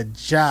can get a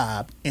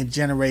job and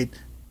generate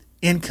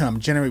income,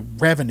 generate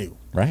revenue.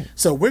 Right.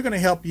 So we're going to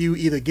help you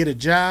either get a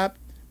job,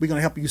 we're going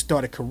to help you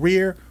start a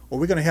career, or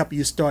we're going to help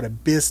you start a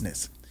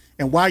business.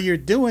 And while you're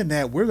doing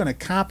that, we're going to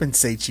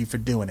compensate you for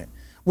doing it.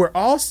 We're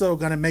also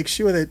going to make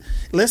sure that,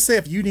 let's say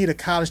if you need a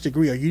college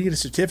degree or you need a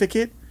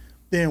certificate,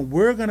 then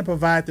we're going to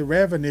provide the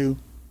revenue,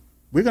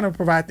 we're going to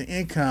provide the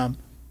income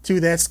to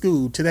that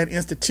school, to that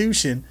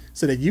institution,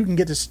 so that you can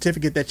get the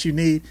certificate that you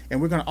need, and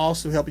we're going to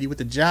also help you with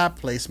the job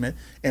placement.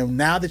 And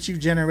now that you've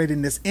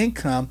generated this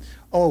income,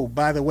 oh,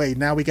 by the way,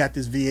 now we got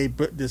this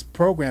this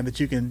program that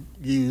you can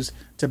use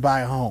to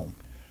buy a home.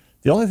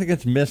 The only thing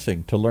that's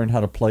missing to learn how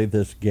to play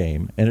this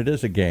game, and it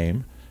is a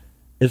game,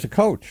 is a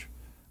coach.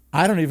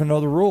 I don't even know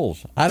the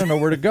rules. I don't know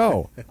where to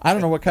go. I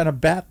don't know what kind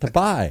of bat to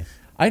buy.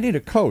 I need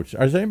a coach.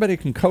 Is there anybody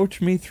who can coach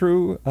me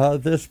through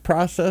this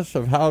process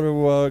of how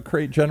to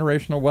create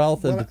generational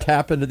wealth and to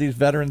tap into these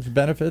veterans'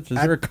 benefits? Is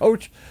there a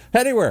coach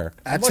anywhere?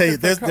 I tell you,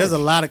 there's a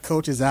lot of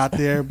coaches out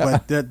there,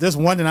 but there's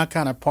one that I'm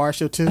kind of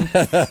partial to.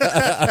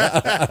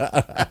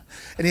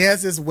 And he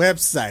has this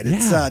website.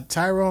 It's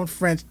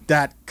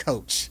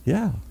TyroneFrench.coach.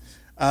 Yeah.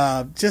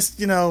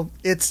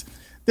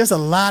 There's a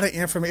lot of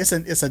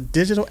information. It's a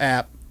digital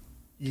app.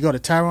 You go to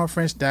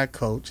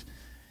TyroneFrench.coach.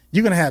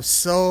 You're going to have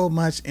so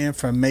much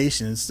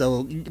information.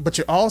 But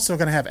you're also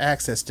going to have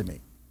access to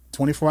me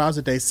 24 hours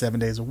a day, 7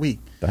 days a week.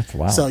 That's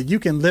wow. So you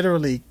can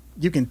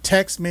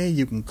text me,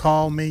 you can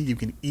call me, you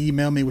can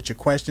email me with your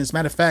questions.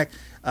 Matter of fact,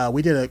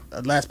 we did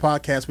a last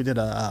podcast, we did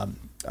a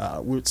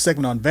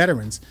segment on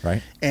veterans.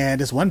 Right.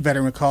 And this one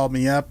veteran called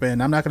me up,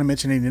 and I'm not going to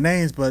mention any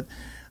names, but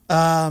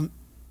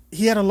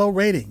he had a low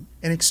rating,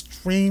 an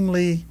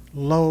extremely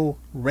low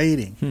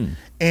rating.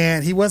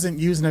 And he wasn't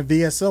using a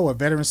VSO, a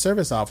veteran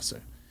service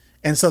officer.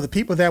 And so the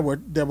people that were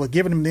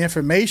giving him the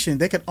information,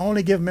 they could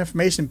only give him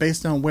information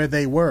based on where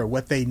they were,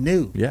 what they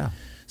knew. Yeah.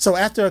 So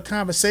after a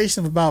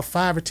conversation of about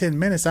 5 or 10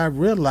 minutes, I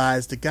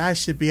realized the guy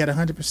should be at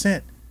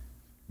 100%.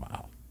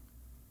 Wow.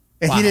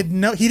 And he didn't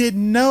know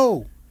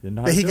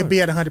that he could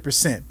be at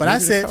 100%. But I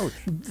said,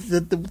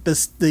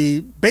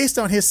 the based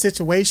on his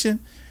situation,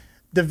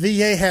 the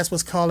VA has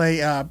what's called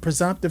a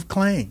presumptive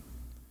claim.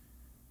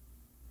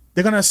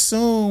 They're going to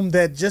assume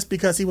that just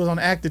because he was on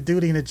active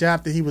duty in the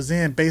job that he was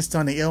in, based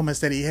on the ailments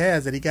that he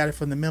has, that he got it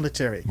from the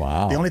military.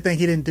 Wow. The only thing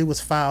he didn't do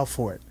was file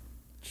for it.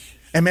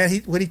 And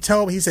man, what he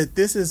told me, he said,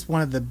 this is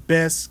one of the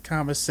best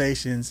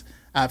conversations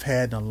I've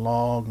had in a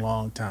long,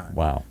 long time.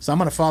 Wow. So I'm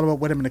going to follow up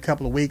with him in a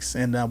couple of weeks,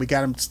 and we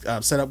got him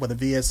set up with a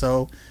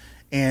VSO,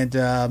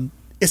 and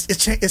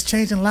it's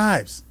changing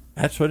lives.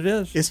 That's what it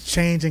is. It's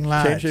changing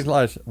lives. Changing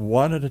lives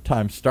one at a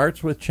time.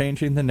 Starts with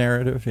changing the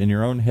narrative in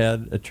your own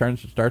head. It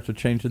starts with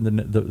changing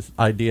the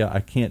idea, I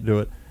can't do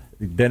it.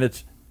 Then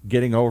it's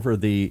getting over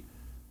the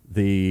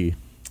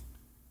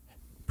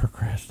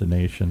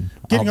procrastination.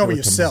 Getting over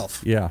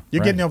yourself. Yeah.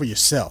 You're getting over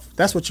yourself.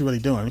 That's what you're really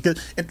doing.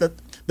 Because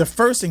the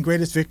first and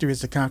greatest victory is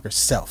to conquer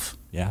self.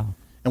 Yeah.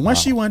 And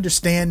once you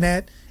understand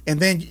that, and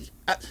then,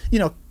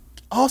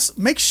 also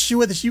make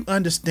sure that you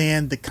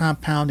understand the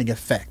compounding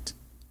effect.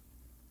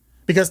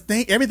 Because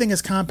everything is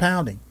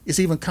compounding. It's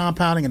even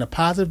compounding in a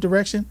positive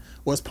direction,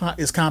 or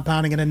it's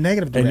compounding in a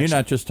negative direction. And you're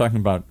not just talking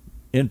about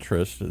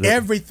interest.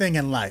 Everything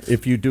in life.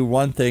 If you do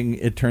one thing,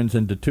 it turns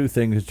into two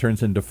things, it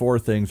turns into four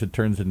things, it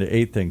turns into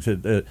eight things.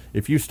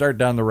 If you start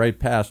down the right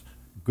path,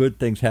 good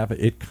things happen.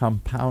 It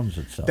compounds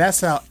itself.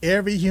 That's how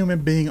every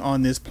human being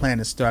on this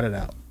planet started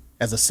out,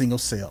 as a single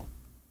cell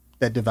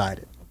that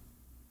divided.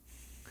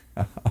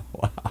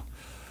 Wow.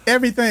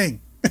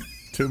 Everything.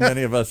 Too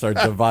many of us are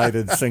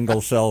divided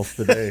single cells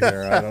today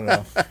here. I don't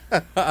know.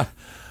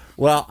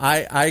 Well,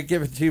 I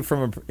give it to you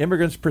from an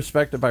immigrant's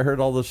perspective. I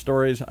heard all the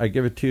stories. I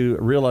give it to you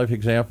a real-life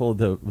example.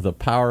 The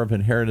power of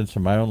inheritance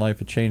in my own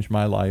life. It changed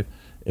my life.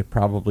 It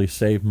probably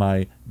saved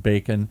my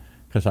bacon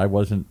because I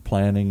wasn't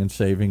planning and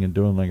saving and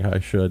doing like I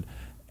should.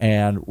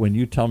 And when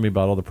you tell me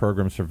about all the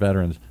programs for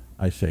veterans,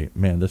 I say,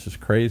 man, this is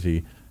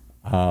crazy.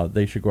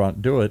 They should go out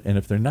and do it. And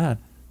if they're not,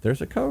 there's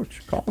a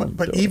coach. Call them.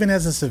 But even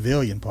as a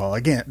civilian, Paul,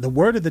 again, the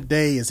word of the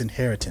day is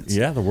inheritance.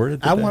 Yeah, the word of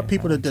the day. I want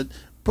people to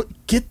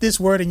get this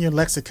word in your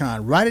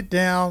lexicon. Write it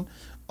down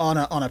on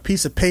a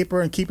piece of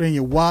paper and keep it in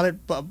your wallet.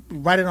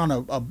 Write it on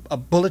a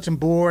bulletin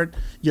board,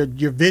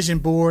 your vision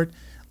board.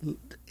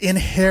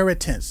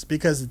 Inheritance,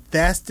 because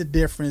that's the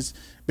difference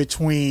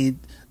between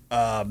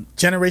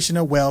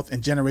generational wealth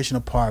and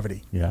generational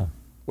poverty. Yeah.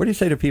 What do you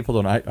say to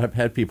people? I've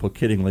had people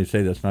kiddingly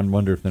say this, and I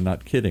wonder if they're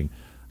not kidding.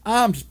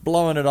 I'm just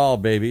blowing it all,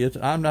 baby.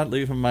 I'm not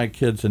leaving my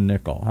kids a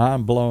nickel.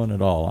 I'm blowing it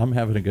all. I'm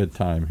having a good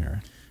time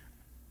here.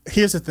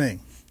 Here's the thing,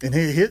 and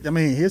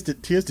here's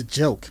the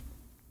joke.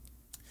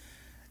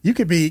 You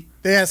could be.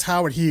 They asked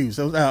Howard Hughes,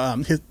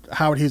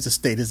 Howard Hughes'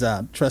 estate, his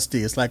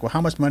trustee. It's like, well, how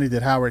much money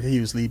did Howard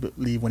Hughes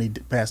leave when he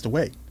passed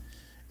away?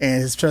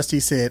 And his trustee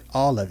said,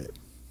 all of it.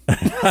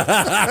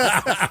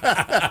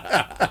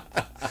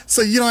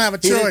 So you don't have a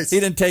choice.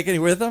 He didn't take any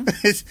with him?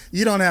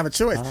 You don't have a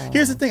choice. Oh.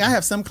 Here's the thing. I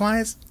have some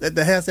clients that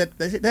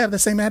have the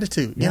same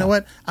attitude. Yeah. You know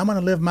what? I'm going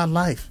to live my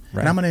life,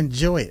 and I'm going to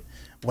enjoy it.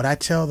 What I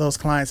tell those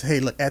clients,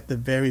 hey, look, at the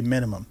very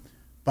minimum,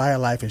 buy a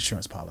life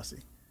insurance policy.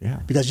 Yeah.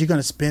 Because you're going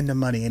to spend the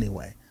money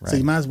anyway. Right. So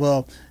you might as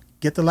well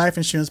get the life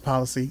insurance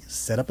policy,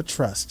 set up a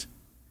trust,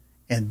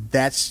 and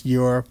that's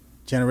your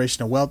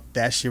generational wealth.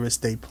 That's your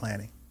estate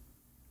planning.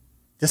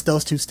 Just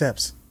those two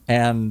steps.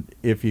 And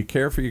if you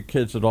care for your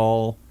kids at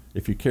all,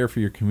 if you care for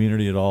your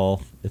community at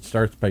all, it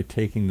starts by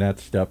taking that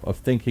step of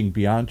thinking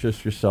beyond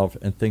just yourself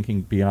and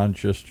thinking beyond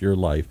just your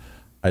life.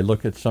 I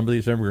look at some of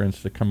these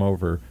immigrants that come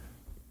over,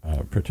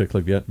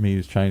 particularly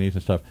Vietnamese, Chinese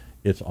and stuff.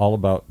 It's all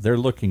about, they're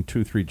looking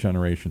 2-3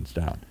 generations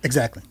down.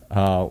 Exactly.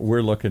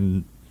 We're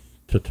looking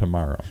to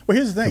tomorrow. Well,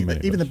 here's the thing.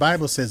 Even the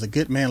Bible says a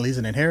good man leaves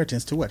an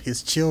inheritance to what?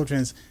 His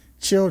children's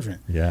children.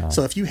 Yeah.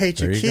 So if you hate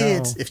your There you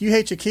kids, go. if you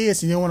hate your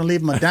kids and you don't want to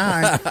leave them a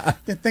dime,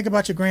 then think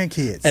about your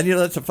grandkids. And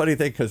that's a funny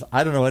thing because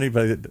I don't know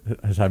anybody that,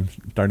 as I'm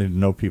starting to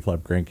know people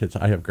have grandkids.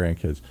 I have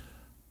grandkids.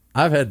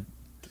 I've had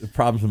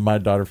problems with my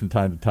daughter from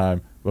time to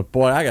time, but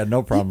boy, I got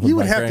no problem You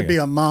with would my have to grandkids. be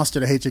a monster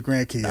to hate your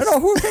grandkids. I don't know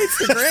who hates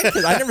the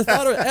grandkids. I never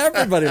thought of it.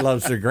 Everybody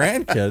loves their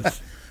grandkids.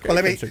 Well,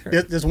 Grandkids are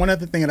great. there's one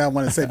other thing that I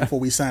want to say before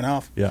we sign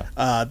off.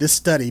 Yeah. This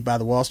study by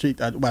the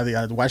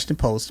Washington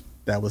Post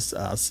that was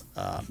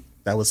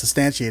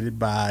substantiated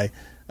by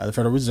the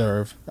Federal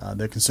Reserve,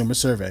 their consumer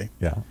survey.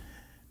 Yeah.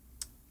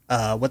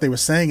 What they were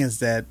saying is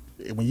that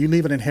when you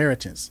leave an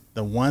inheritance,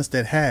 the ones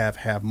that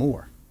have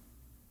more.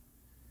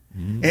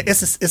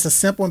 It's a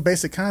simple and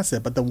basic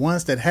concept, but the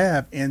ones that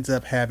have ends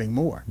up having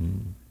more.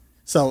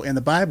 So in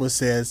the Bible it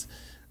says,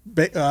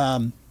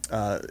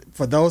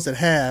 for those that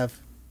have,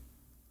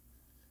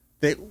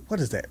 what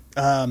is that?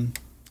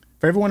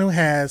 For everyone who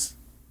has,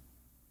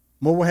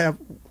 more will have.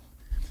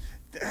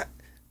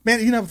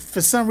 Man,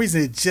 for some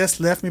reason it just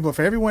left me. But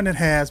for everyone that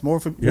has, more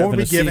will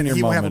be given, and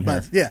he will have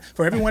abundance. Yeah,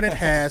 for everyone that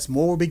has,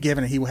 more will be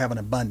given, and he will have an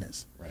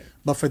abundance. Right.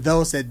 But for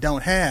those that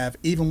don't have,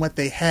 even what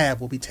they have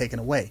will be taken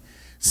away.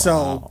 So,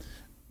 Wow.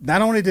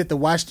 not only did the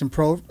Washington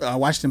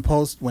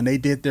Post, when they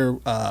did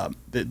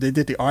they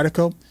did the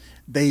article,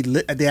 they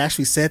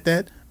actually said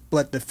that,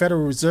 but the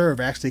Federal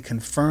Reserve actually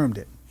confirmed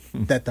it.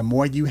 That the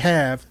more you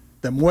have,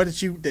 the more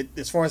that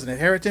as far as an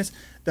inheritance,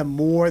 the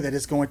more that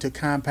it's going to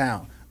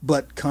compound.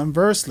 But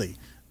conversely,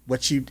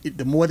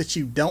 the more that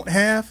you don't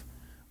have,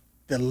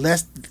 the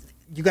less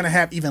you're going to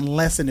have, even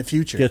less in the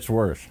future. It gets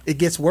worse. It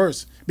gets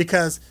worse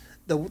because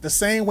the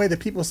same way that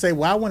people say,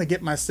 well, I want to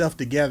get myself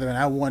together and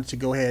I want to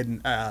go ahead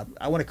and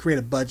I want to create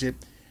a budget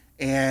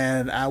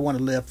and I want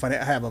to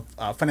have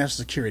a financial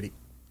security.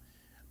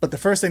 But the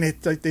first thing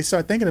they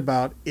start thinking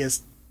about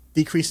is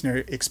decreasing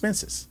their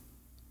expenses.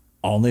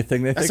 Only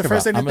thing they That's think the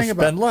first about. thing they I'm going to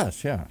think spend about.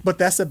 less, yeah. But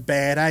that's a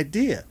bad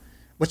idea.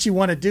 What you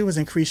want to do is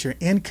increase your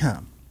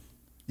income.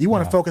 You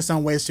want to focus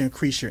on ways to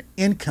increase your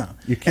income.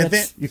 You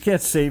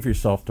can't save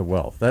yourself to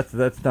wealth.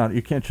 That's not.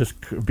 You can't just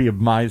be a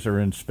miser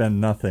and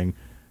spend nothing,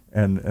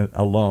 and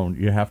alone.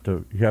 You have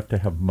to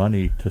have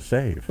money to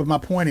save. But my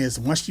point is,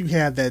 once you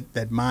have that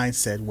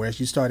mindset, where as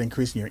you start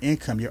increasing your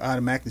income, you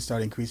automatically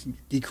start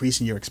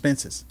decreasing your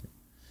expenses,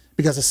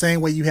 because the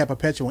same way you have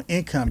perpetual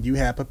income, you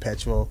have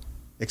perpetual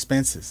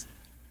expenses.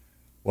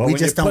 Well, we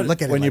just don't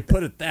look at it when like you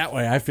put it that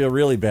way. I feel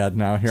really bad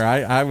now. Here,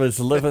 I was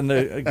living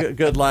the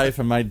good life,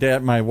 and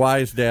my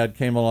wise dad,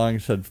 came along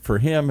and said, for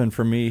him and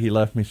for me, he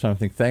left me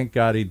something. Thank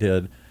God he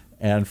did.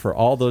 And for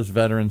all those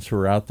veterans who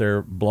are out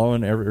there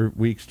blowing every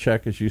week's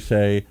check, as you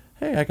say,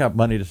 hey, I got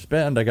money to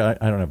spend. I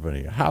don't have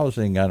any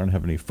housing. I don't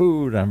have any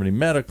food. I don't have any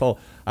medical.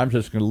 I'm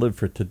just going to live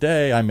for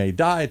today. I may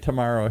die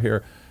tomorrow.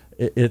 Here,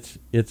 it's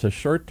a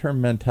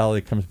short-term mentality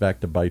that comes back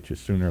to bite you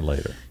sooner or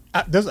later.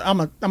 I'm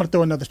going to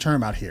throw another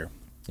term out here.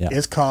 Yeah.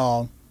 It's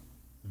called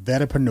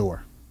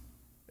vetapreneur.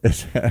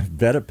 It's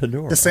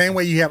vetapreneur. The same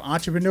way you have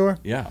entrepreneur.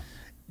 Yeah.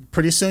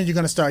 Pretty soon you're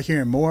going to start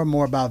hearing more and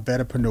more about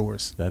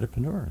vetapreneurs.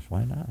 Vetapreneurs.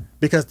 Why not?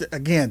 Because,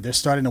 again, they're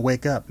starting to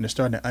wake up and they're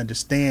starting to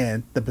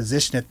understand the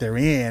position that they're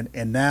in.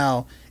 And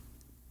now,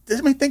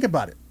 think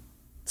about it.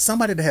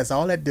 Somebody that has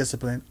all that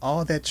discipline,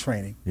 all that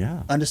training,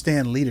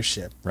 understand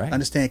leadership,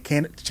 understand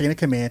chain of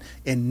command,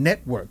 and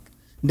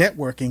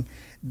networking,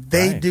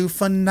 they do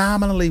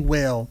phenomenally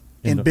well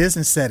in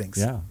business settings.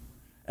 Yeah.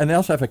 And they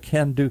also have a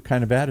can-do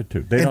kind of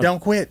attitude. They don't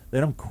quit.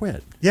 They don't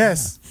quit.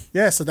 Yes.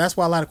 Yes. So that's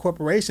why a lot of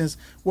corporations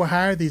will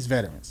hire these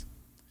veterans.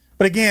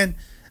 But again,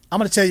 I'm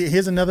going to tell you,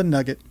 here's another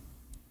nugget.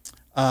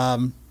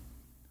 When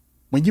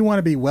you want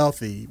to be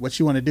wealthy, what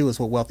you want to do is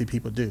what wealthy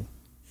people do.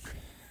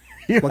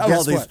 You have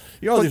all these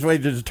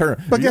ways to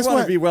determine. But you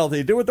want to be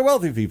wealthy, do what the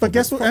wealthy people do. But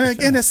guess what? And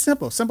again, it's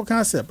simple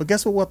concept. But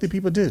guess what wealthy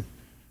people do?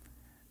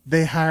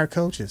 They hire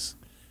coaches.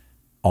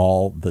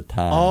 All the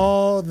time.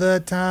 All the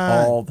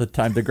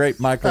time. The great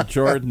Michael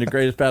Jordan, the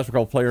greatest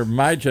basketball player of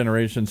my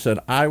generation, said,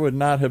 I would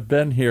not have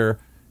been here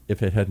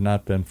if it had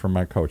not been for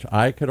my coach.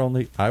 I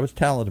was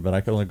talented, but I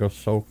could only go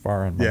so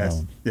far on my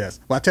own. Yes.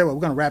 Well, I tell you what,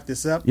 we're going to wrap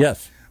this up.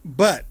 Yes.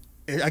 But,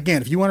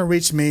 again, if you want to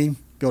reach me,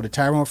 go to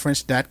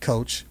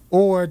TyroneFrench.coach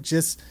or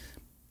just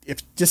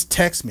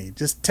text me.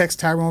 Just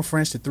text Tyrone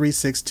French to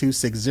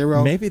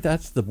 36260. Maybe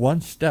that's the one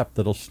step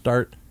that'll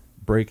start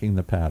breaking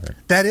the pattern.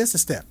 That is the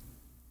step.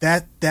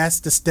 That's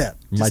the step.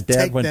 My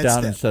dad went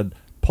down and said,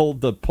 pull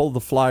the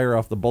flyer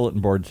off the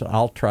bulletin board and said,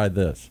 I'll try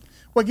this.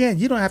 Well, again,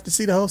 you don't have to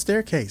see the whole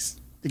staircase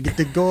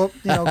to go up,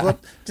 go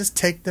up. Just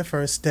take the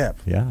first step.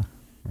 Yeah,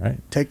 right.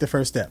 Take the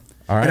first step.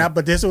 All right.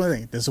 But this is one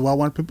thing. This is what I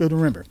want people to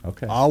remember.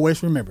 Okay.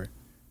 Always remember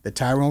that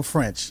Tyrone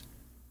French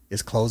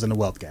is closing the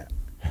wealth gap.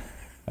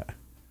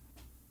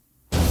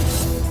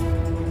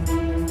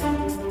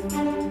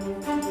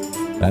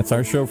 That's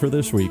our show for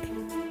this week.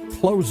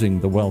 Closing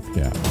the Wealth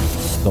Gap.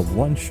 The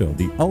one show,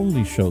 the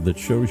only show that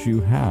shows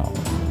you how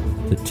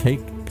to take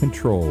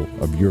control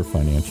of your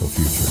financial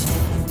future.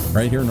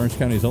 Right here in Orange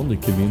County's only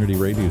community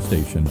radio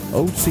station,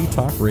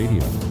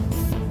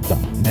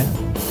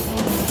 OCTalkRadio.net.